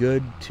be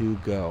good to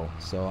go.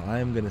 So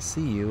I'm going to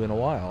see you in a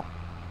while.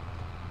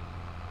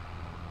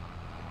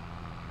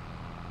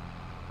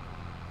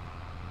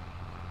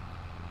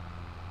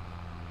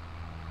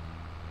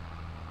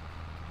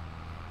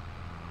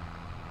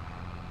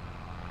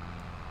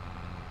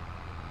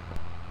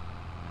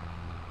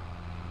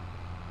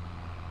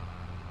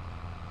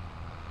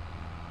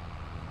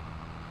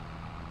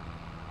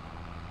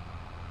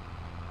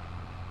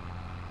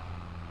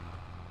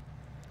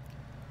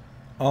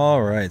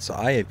 Alright, so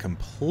I had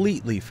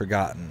completely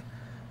forgotten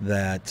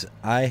that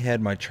I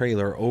had my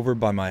trailer over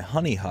by my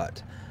honey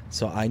hut,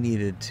 so I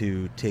needed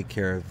to take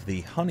care of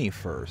the honey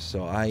first.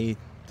 So I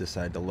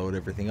decided to load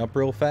everything up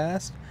real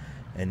fast,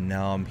 and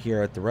now I'm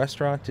here at the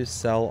restaurant to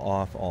sell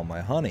off all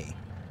my honey.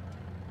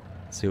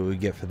 Let's see what we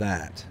get for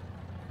that.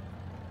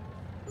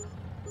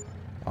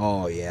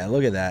 Oh yeah,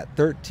 look at that,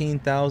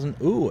 13,000.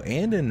 Ooh,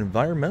 and an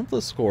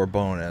environmental score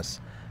bonus.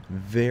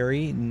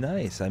 Very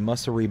nice. I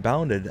must have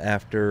rebounded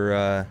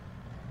after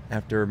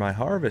my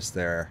harvest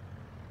there.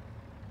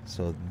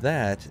 So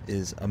that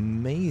is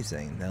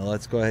amazing. Now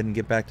let's go ahead and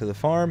get back to the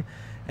farm,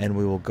 and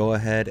we will go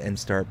ahead and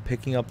start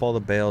picking up all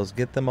the bales,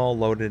 get them all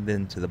loaded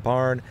into the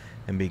barn,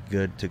 and be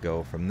good to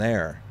go from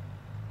there.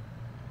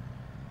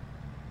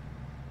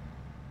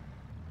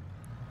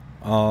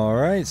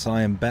 Alright, so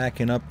I am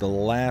backing up the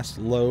last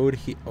load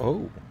here.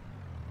 Oh,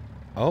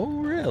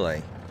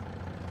 really?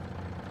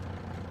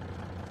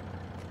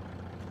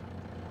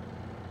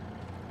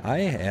 I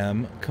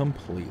am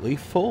completely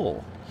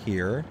full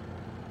here.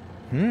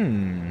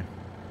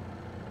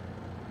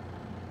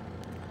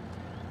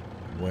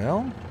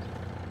 Well,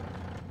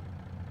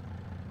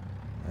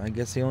 I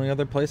guess the only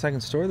other place I can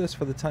store this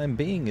for the time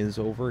being is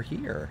over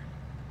here.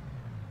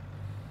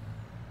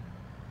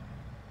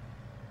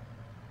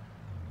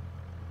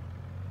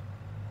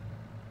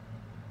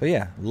 But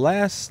yeah,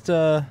 last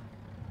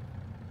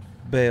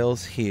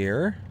bales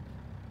here.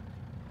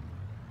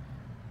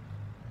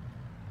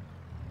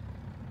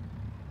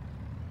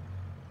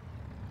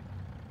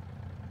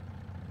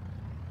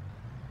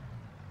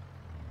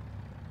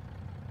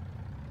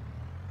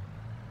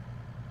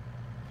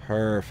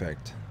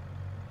 Perfect.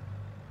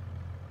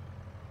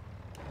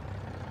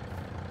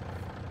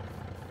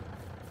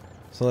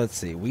 So let's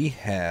see, we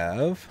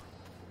have,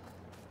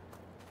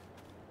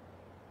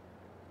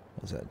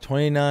 what was that,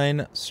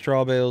 29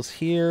 straw bales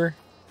here.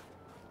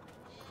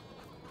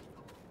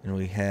 And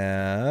we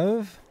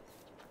have,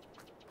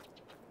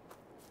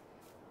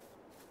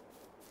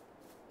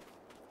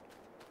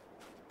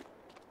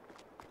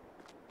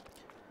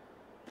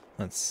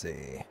 let's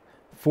see,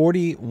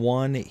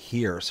 41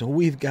 here. So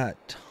we've got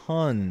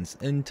tons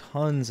and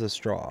tons of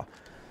straw.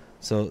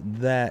 So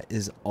that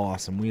is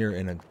awesome. We are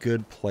in a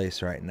good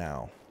place right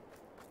now.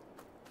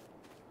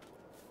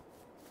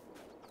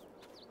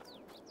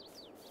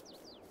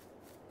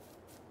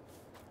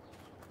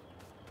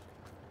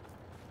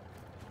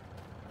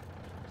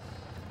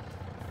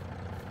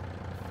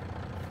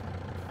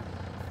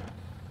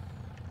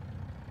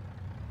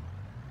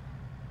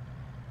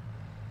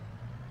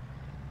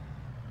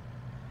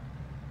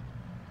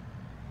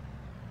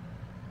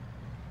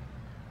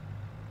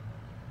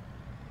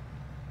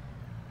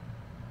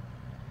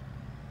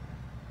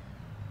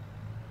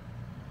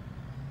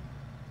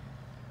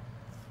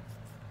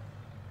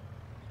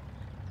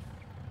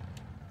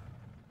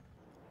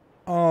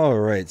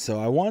 Alright, so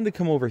I wanted to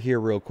come over here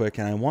real quick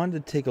and I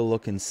wanted to take a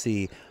look and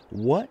see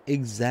what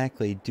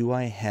exactly do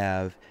I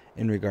have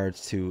in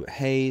regards to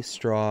hay,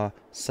 straw,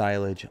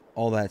 silage,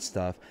 all that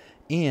stuff,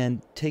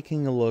 and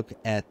taking a look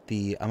at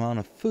the amount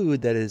of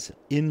food that is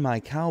in my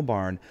cow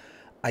barn.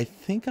 I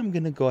think I'm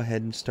going to go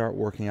ahead and start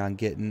working on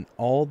getting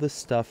all the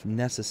stuff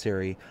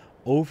necessary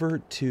over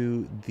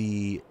to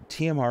the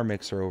TMR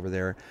mixer over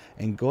there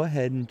and go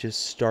ahead and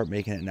just start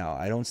making it now.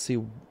 I don't see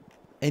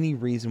any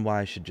reason why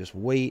I should just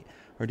wait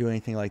or do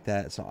anything like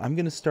that. So I'm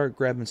going to start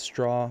grabbing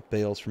straw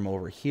bales from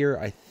over here.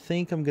 I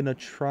think I'm going to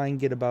try and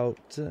get about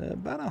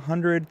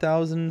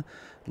 100,000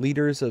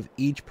 liters of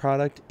each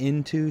product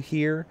into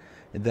here.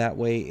 That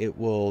way it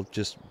will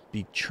just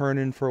be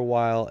churning for a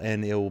while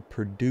and it will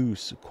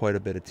produce quite a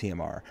bit of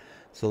TMR.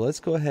 So let's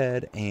go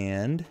ahead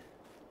and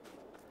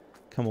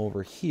come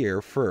over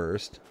here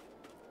first.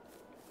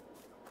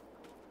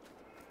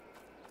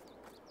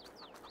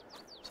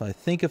 So I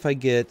think if I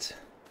get,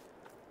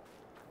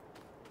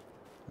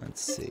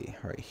 let's see,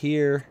 right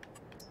here,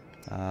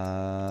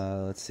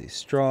 let's see,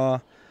 straw.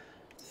 I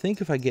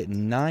think if I get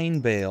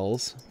 9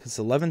 bales, because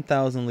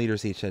 11,000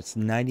 liters each, that's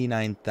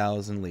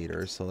 99,000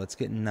 liters. So let's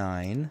get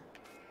 9.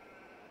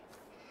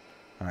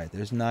 All right,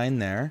 there's 9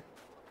 there.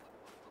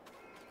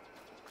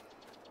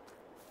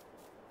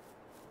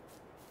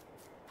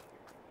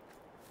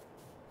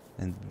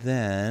 And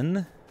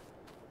then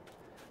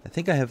I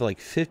think I have like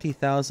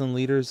 50,000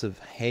 liters of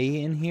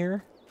hay in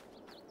here.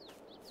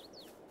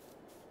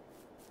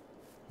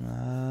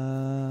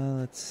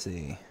 Let's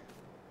see.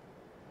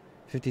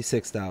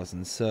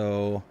 56,000.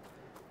 So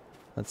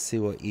let's see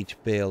what each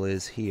bale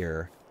is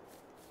here.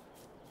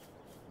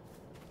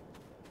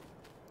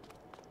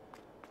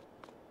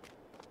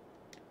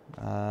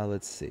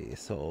 Let's see.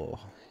 So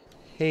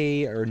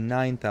hay are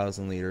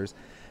 9,000 liters.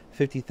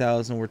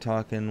 50,000, we're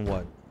talking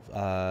what?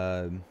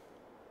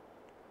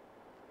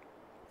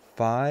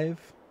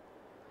 5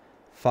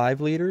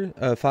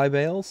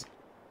 bales.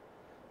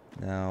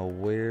 Now,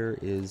 where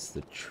is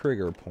the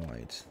trigger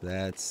point?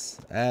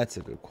 That's a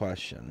good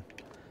question.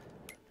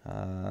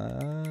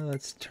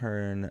 Let's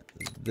turn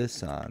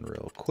this on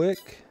real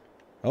quick.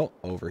 Oh,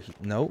 over here.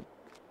 Nope.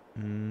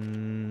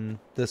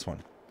 This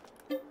one.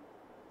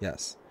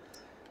 Yes.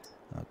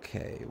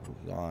 Okay, we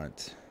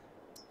want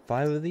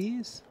 5 of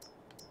these.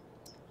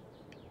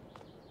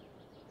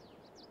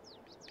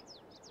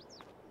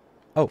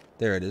 Oh,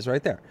 there it is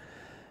right there.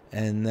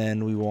 And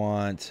then we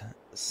want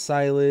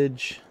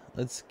silage.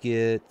 Let's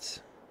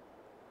get,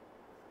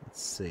 let's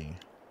see.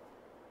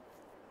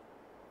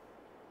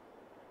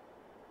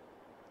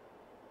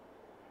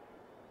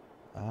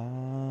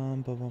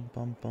 We'll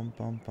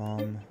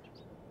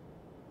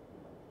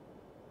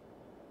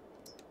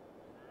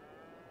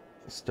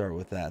start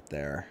with that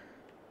there.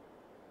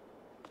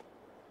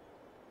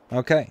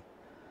 Okay.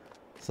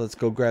 So let's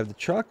go grab the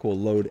truck. We'll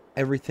load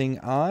everything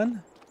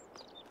on.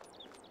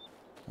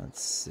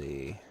 Let's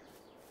see.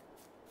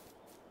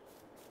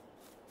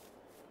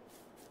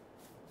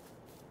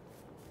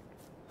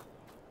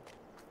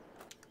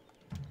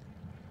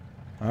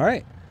 All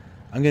right.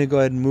 I'm going to go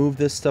ahead and move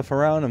this stuff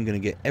around. I'm going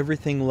to get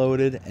everything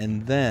loaded,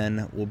 and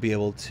then we'll be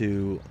able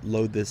to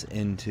load this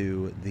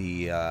into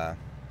the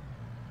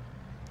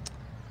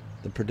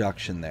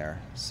production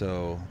there.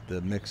 So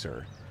the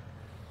mixer.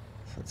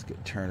 So let's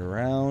get turned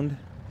around.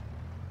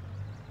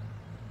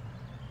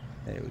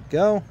 There we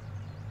go.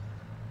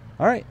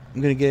 All right,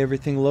 I'm going to get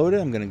everything loaded.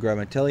 I'm going to grab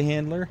my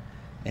telehandler,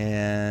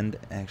 and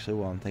actually,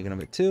 while I'm thinking of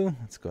it too,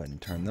 let's go ahead and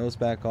turn those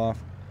back off.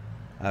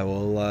 I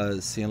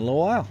will see you in a little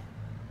while.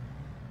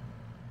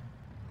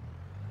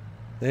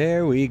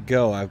 There we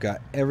go. I've got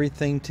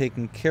everything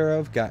taken care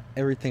of. Got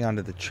everything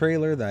onto the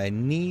trailer that I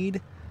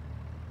need.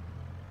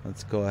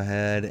 Let's go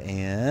ahead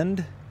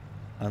and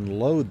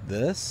unload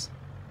this.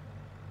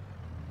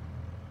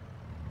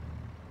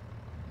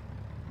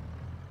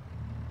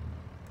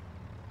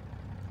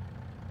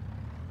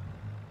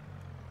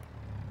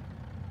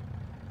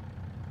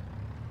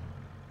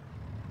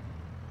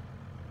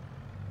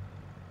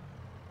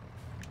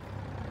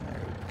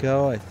 There we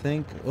go. I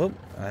think, oh,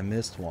 I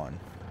missed one.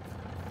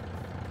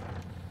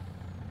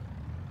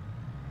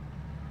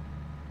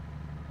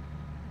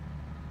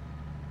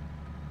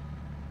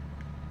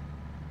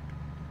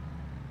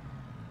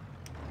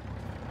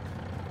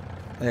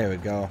 There we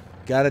go.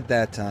 Got it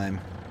that time.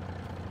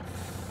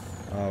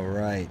 All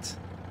right. So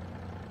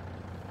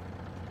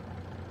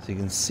you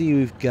can see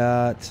we've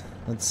got,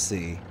 let's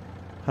see,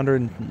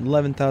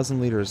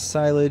 111,000 liters of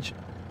silage,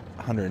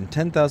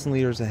 110,000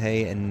 liters of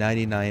hay, and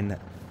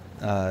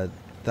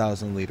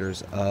 99,000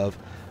 liters of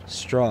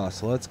straw.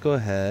 So let's go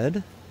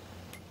ahead.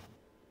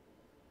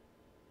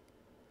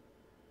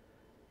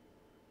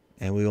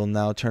 And we will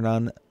now turn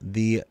on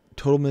the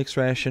Total Mix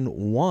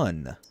Ration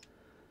 1.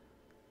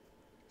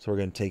 So we're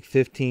going to take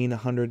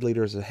 1,500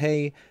 liters of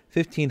hay,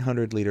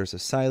 1,500 liters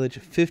of silage,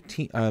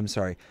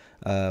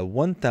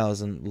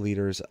 1,000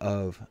 liters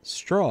of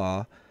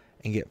straw,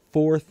 and get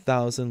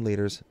 4,000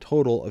 liters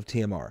total of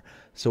TMR.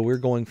 So we're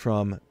going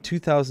from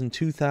 2,000,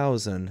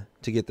 2,000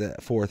 to get the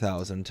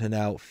 4,000 to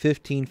now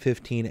 15,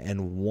 15,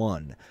 and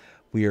 1.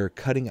 We are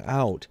cutting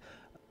out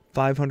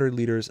 500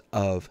 liters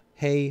of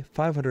hay,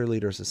 500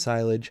 liters of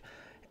silage,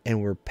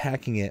 and we're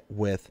packing it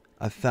with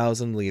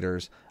 1,000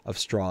 liters of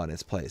straw in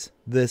its place.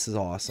 This is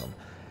awesome.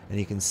 And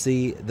you can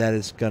see that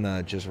it's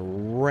gonna just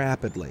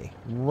rapidly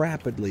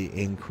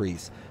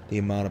increase the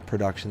amount of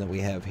production that we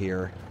have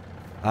here.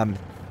 I'm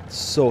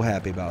so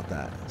happy about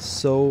that.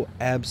 So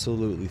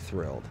absolutely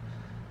thrilled.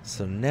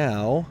 So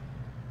now,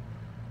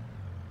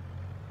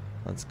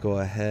 let's go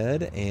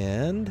ahead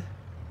and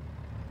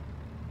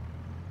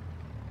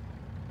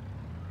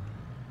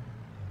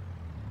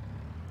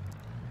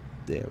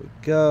there we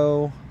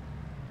go.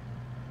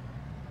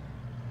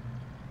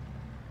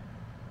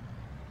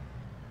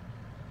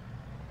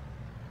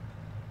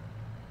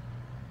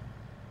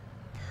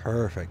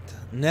 Perfect.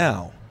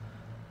 Now,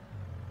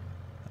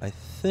 I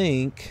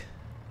think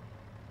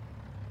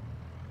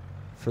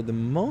for the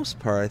most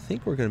part, I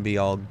think we're going to be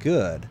all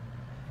good.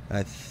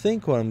 I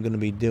think what I'm going to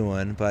be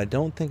doing, but I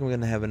don't think I'm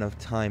going to have enough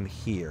time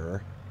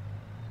here.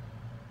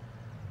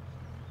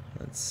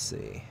 Let's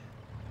see.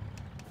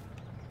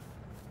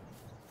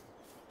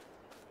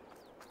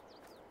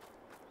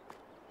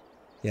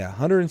 Yeah,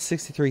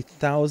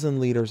 163,000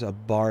 liters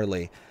of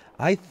barley.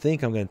 I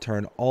think I'm going to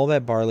turn all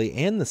that barley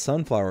and the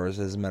sunflowers,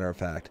 as a matter of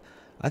fact.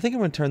 I think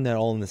I'm going to turn that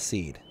all into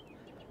seed.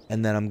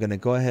 And then I'm going to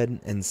go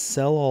ahead and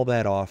sell all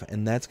that off,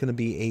 and that's going to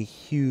be a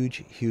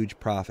huge, huge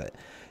profit.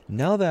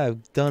 Now that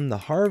I've done the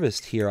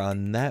harvest here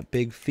on that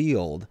big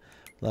field,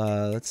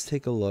 let's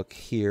take a look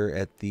here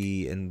at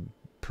the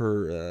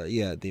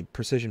the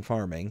precision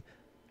farming.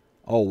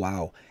 Oh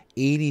wow,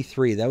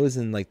 83. That was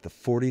in like the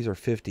 40s or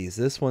 50s.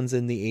 This one's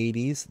in the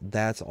 80s.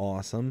 That's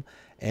awesome.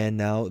 And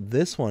now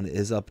this one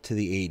is up to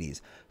the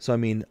 80s. So I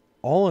mean,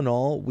 all in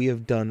all, we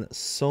have done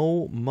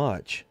so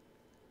much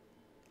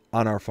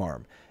on our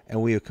farm,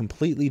 and we have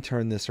completely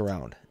turned this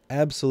around.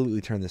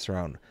 Absolutely turned this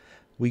around.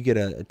 We get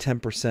a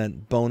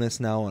 10% bonus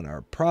now on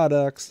our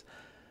products.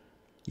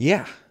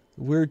 Yeah,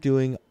 we're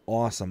doing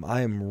awesome.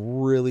 I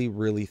am really,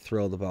 really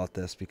thrilled about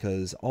this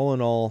because all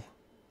in all,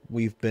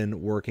 we've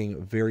been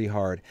working very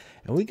hard,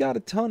 and we got a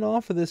ton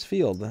off of this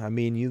field. I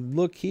mean, you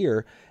look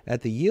here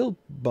at the yield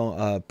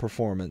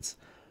performance.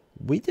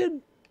 We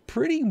did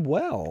pretty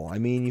well. I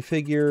mean, you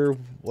figure,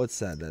 what's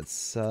that?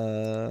 That's,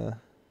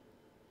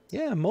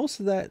 yeah, most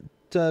of that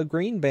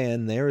green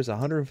band there is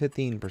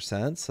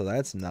 115%, so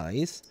that's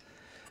nice.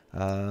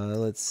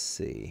 Let's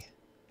see.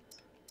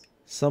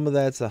 Some of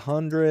that's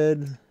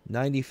 100,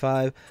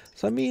 95.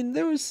 So, I mean,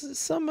 there was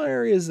some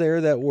areas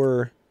there that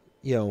were,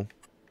 you know,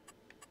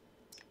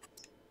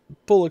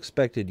 full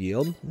expected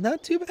yield.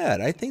 Not too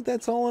bad. I think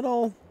that's all in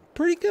all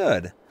pretty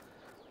good.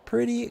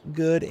 Pretty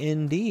good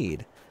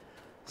indeed.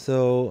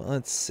 So,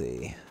 let's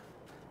see.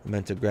 I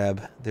meant to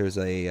grab, there's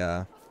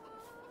a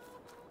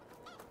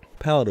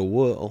pallet of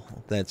wool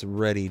that's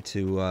ready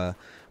to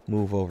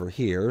move over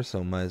here,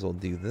 so might as well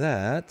do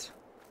that.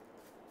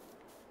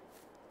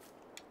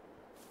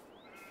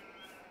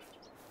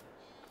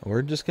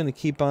 We're just going to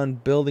keep on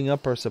building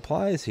up our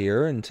supplies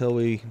here until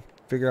we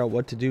figure out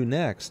what to do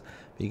next.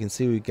 You can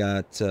see we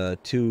got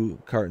 2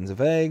 cartons of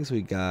eggs.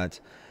 We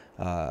got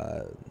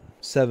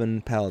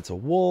 7 pallets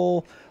of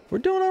wool. We're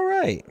doing all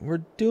right.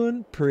 We're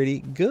doing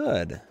pretty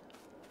good.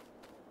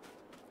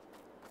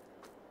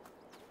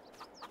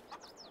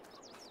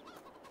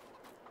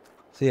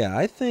 So yeah,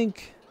 I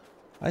think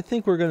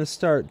we're going to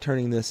start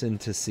turning this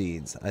into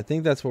seeds. I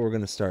think that's what we're going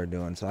to start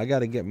doing. So I got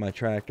to get my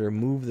tractor,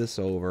 move this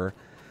over.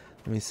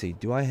 Let me see.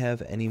 Do I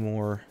have any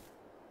more?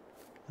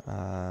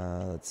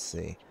 Let's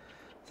see.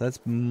 So that's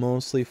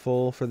mostly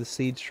full for the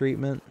seeds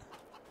treatment.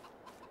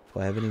 Do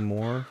I have any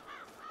more?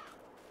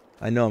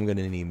 I know I'm going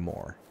to need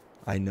more.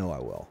 I know I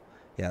will.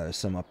 Yeah, there's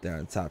some up there on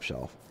the top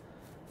shelf.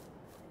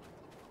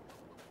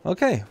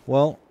 Okay,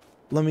 well,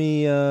 let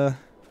me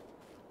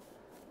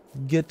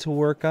get to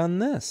work on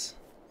this.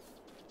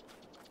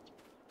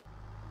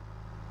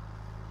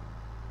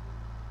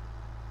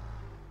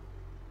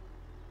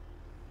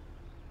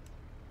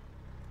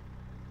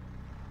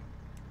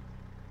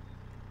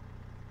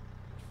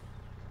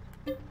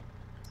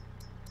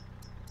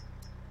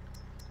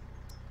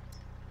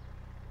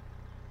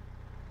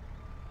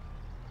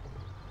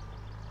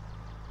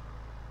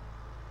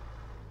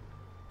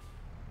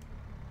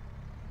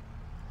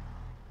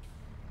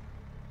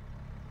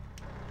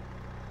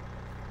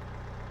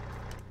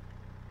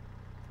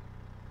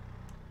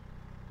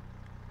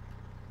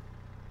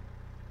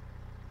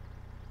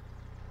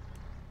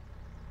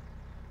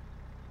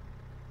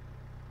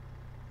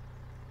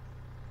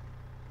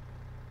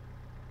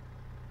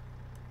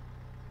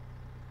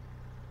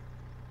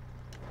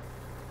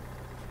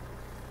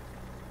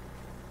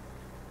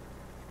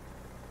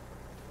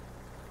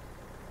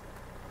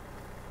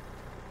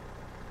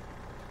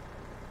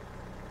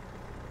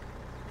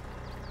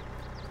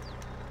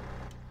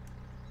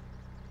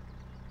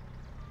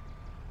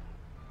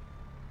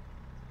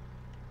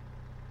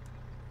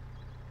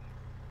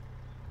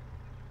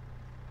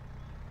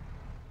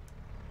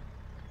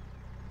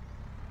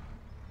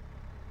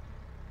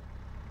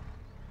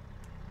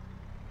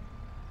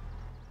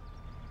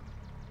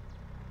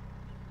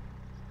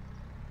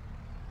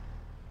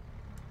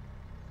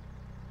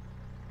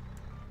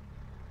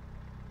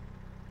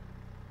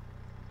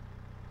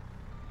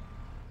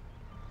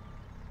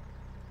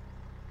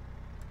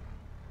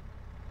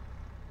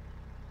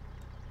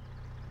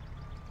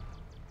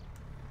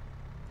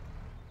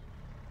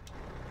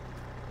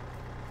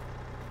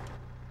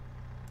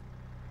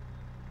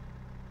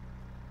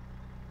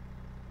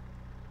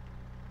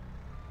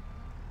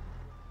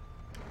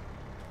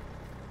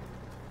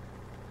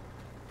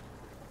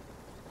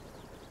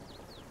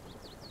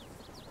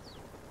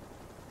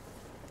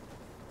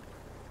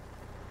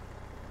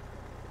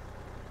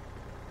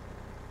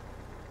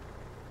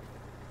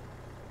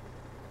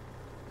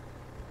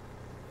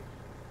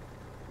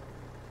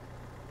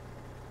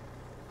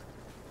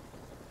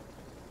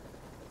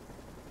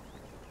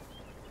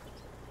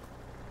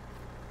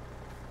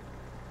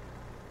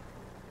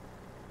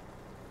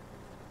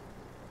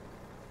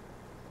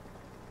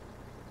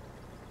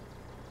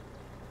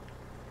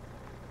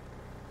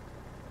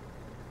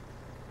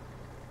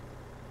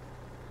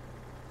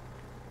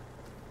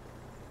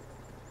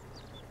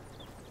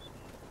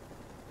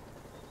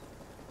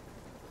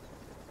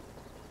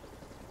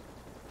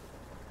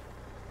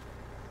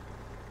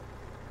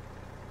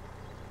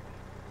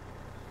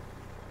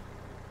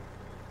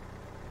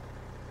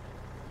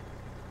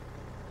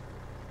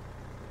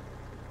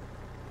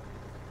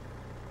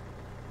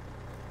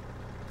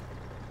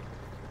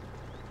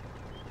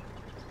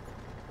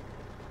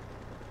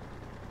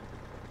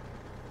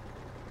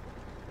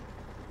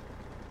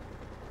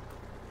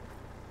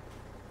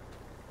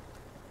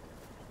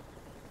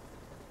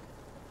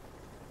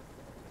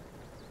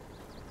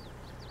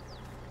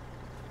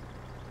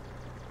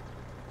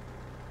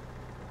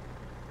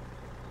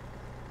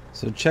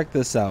 So check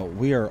this out.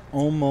 We are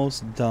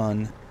almost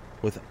done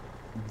with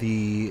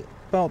the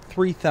about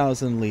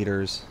 3,000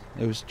 liters.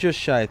 It was just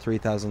shy of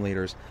 3,000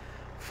 liters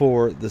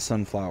for the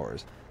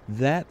sunflowers.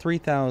 That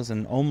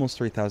 3,000, almost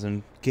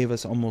 3,000, gave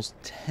us almost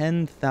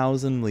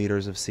 10,000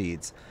 liters of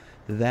seeds.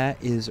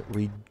 That is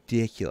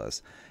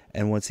ridiculous.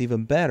 And what's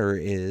even better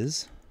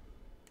is,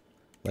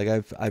 like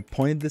I've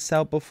pointed this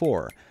out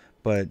before,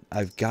 but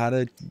I've got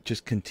to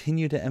just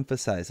continue to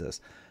emphasize this.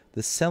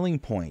 The selling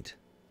point,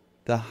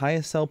 the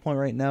highest sell point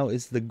right now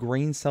is the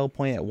grain sell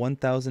point at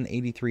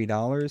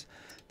 $1,083.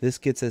 This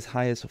gets as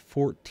high as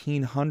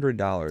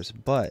 $1,400.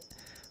 But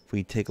if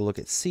we take a look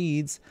at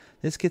seeds,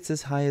 this gets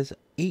as high as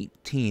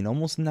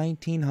almost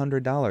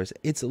 $1,900.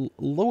 Its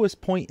lowest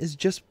point is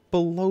just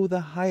below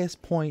the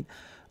highest point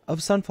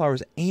of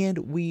sunflowers, and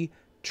we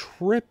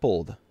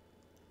tripled,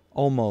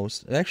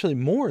 almost, actually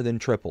more than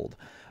tripled,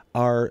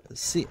 our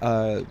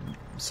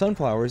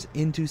sunflowers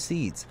into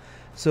seeds.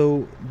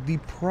 So the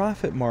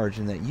profit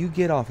margin that you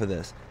get off of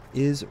this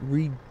is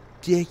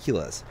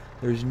ridiculous.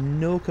 There's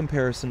no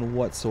comparison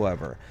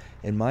whatsoever.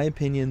 In my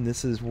opinion,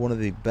 this is one of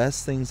the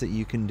best things that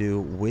you can do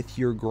with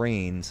your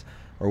grains,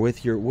 or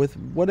with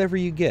whatever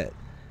you get,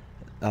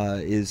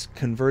 is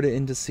convert it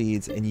into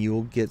seeds, and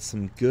you'll get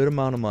some good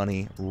amount of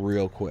money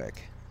real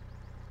quick.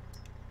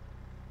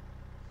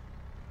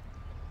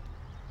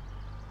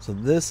 So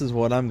this is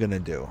what I'm going to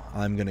do.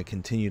 I'm going to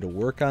continue to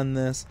work on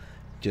this,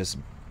 just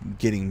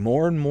getting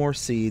more and more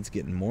seeds,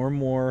 getting more and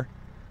more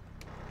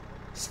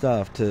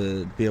stuff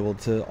to be able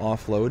to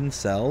offload and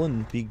sell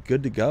and be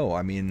good to go.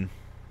 I mean,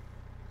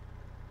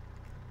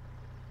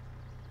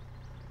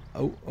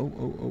 oh.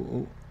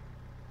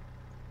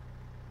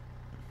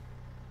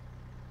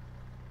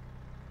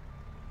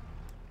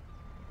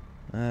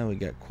 We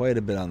got quite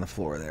a bit on the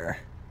floor there.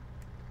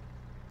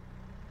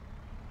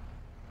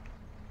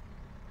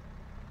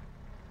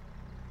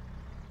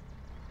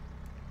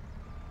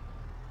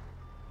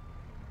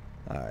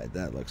 Alright,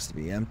 that looks to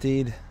be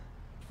emptied.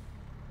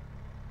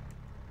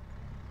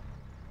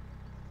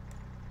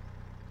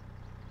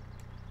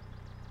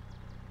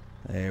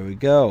 There we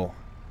go.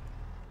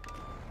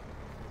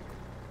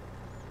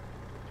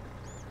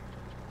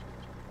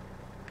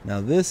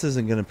 Now this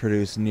isn't going to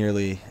produce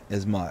nearly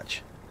as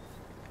much,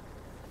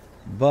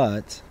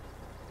 but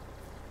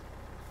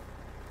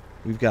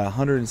we've got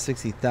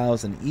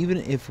 160,000. Even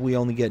if we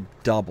only get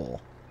double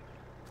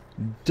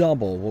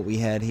what we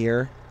had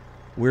here,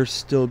 we're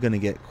still going to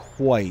get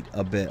quite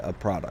a bit of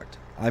product.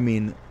 I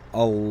mean,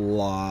 a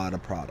lot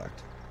of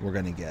product we're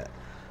going to get.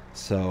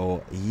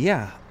 So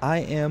yeah, I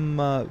am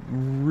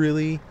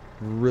really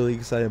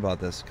excited about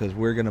this, because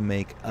we're going to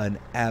make an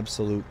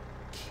absolute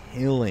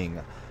killing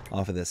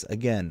off of this.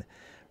 Again,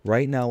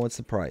 right now, what's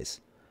the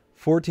price?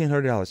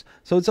 $1,400.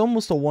 So it's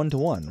almost a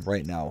 1-to-1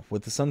 right now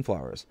with the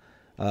sunflowers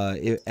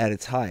at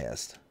its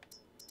highest.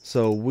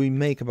 So we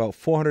make about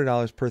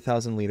 $400 per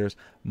 1,000 liters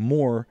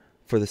more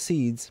for the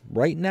seeds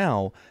right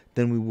now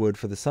than we would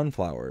for the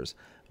sunflowers.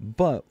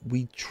 But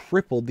we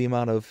tripled the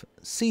amount of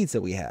seeds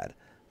that we had.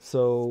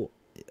 So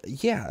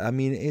yeah, I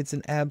mean, it's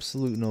an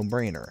absolute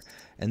no-brainer.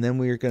 And then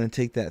we're going to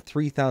take that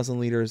 3,000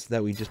 liters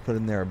that we just put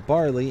in there of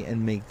barley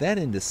and make that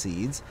into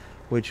seeds,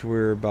 which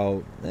we're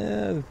about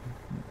 2/3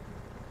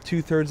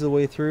 of the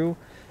way through.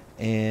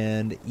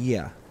 And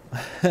yeah,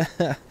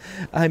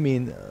 I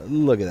mean,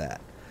 look at that.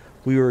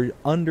 We were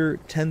under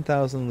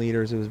 10,000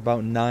 liters. It was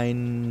about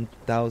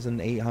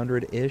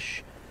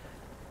 9,800-ish.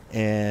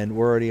 And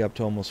we're already up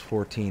to almost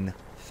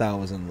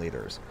 14,000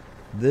 liters.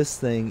 This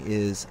thing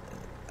is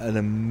an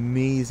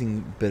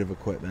amazing bit of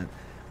equipment.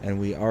 And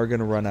we are going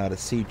to run out of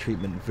seed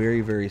treatment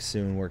very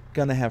soon. We're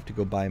going to have to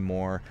go buy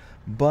more.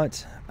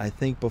 But I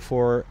think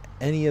before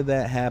any of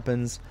that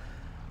happens,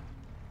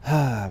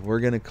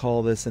 we're going to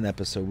call this an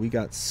episode. We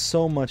got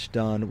so much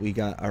done. We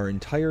got our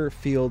entire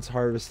fields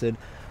harvested.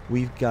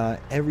 We've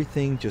got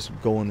everything just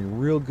going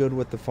real good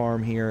with the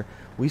farm here.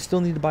 We still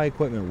need to buy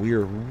equipment. We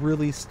are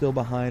really still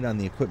behind on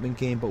the equipment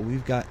game, but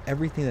we've got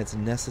everything that's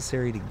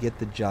necessary to get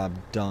the job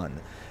done.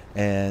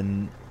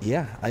 And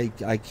yeah, I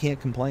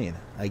can't complain.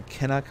 I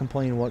cannot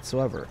complain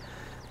whatsoever.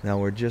 Now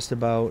we're just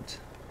about,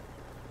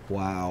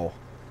 wow,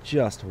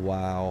 just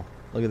wow.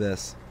 Look at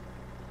this.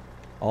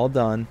 All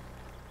done.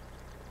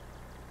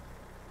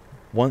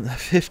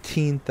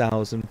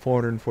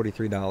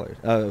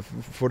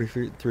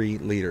 15,443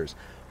 liters.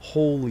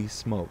 Holy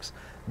smokes,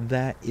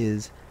 that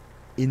is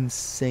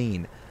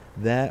insane.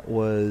 That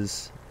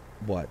was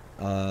what,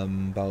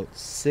 about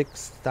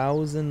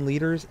 6,000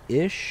 liters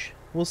ish,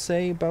 we'll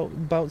say,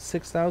 about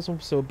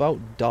 6,000. So about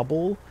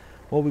double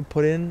what we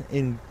put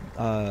in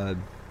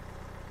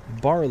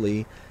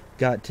barley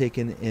got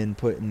taken and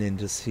put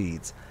into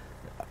seeds.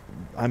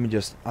 I'm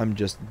just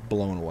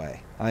blown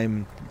away. I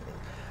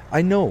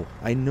know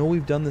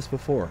we've done this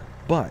before,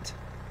 but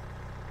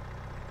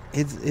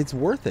it's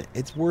worth it.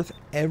 It's worth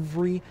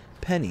every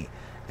penny,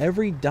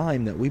 every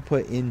dime that we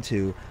put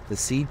into the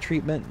seed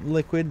treatment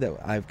liquid. That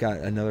I've got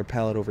another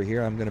pallet over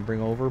here I'm going to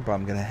bring over, but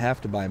I'm going to have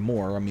to buy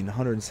more. I mean,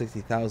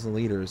 160,000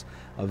 liters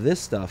of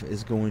this stuff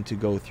is going to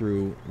go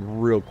through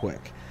real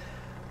quick.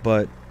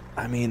 But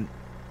I mean,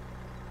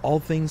 all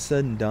things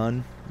said and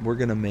done, we're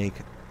going to make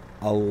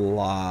a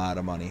lot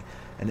of money.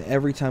 And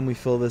every time we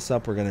fill this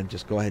up, we're going to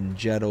just go ahead and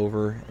jet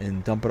over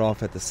and dump it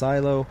off at the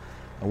silo,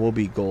 and we'll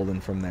be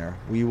golden from there.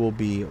 We will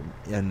be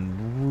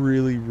in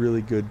really,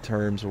 really good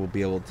terms. We'll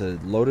be able to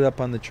load it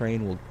up on the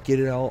train. We'll get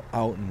it all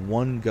out in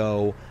one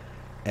go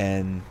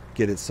and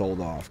get it sold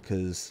off.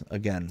 Because,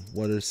 again,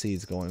 what are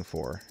seeds going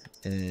for?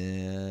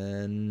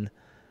 And,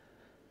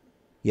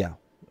 yeah,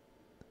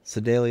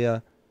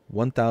 Sedalia,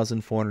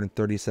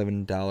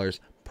 $1,437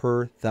 per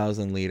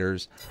 1,000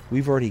 liters.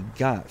 We've already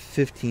got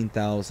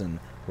 15,000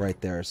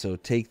 right there. So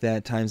take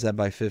that, times that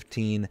by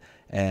 15,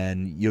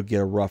 and you'll get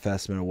a rough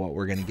estimate of what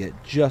we're going to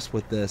get just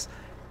with this.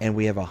 And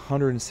we have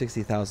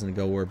 160,000 to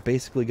go. We're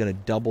basically going to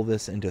double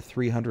this into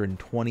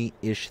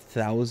 320-ish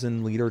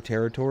thousand liter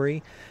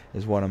territory,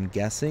 is what I'm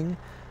guessing.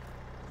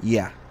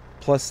 Yeah,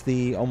 plus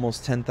the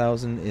almost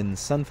 10,000 in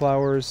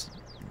sunflowers,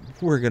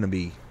 we're gonna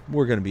be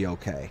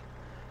okay.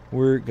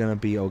 We're gonna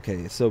be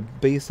okay. So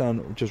based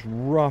on just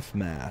rough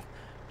math,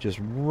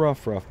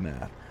 rough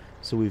math.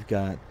 So we've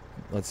got,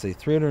 let's say,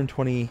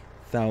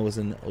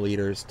 320,000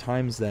 liters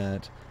times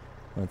that,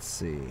 let's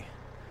see,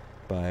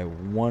 by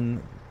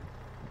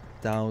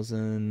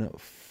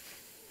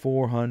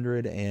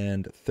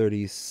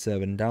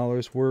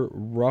 $1,437. We're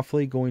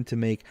roughly going to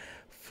make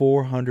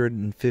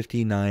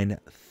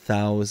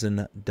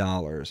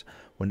 $459,000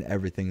 when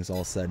everything's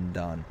all said and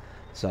done.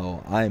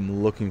 So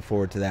I'm looking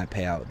forward to that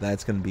payout.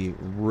 That's going to be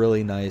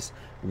really nice.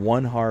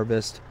 One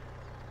harvest,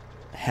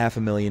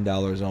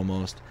 $500,000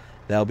 almost.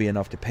 That'll be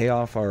enough to pay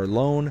off our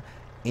loan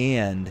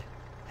and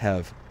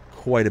have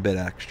quite a bit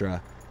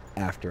extra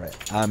after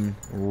it. I'm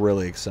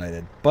really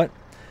excited. But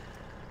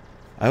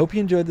I hope you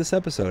enjoyed this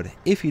episode.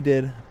 If you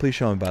did, please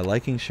show me by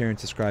liking, sharing,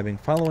 subscribing,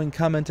 following,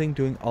 commenting,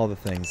 doing all the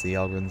things the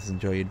algorithms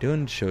enjoy you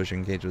doing. It shows you're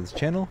engaged with this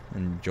channel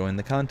and enjoying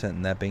the content.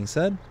 And that being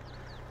said,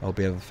 I hope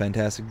you have a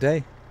fantastic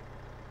day.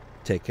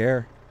 Take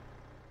care.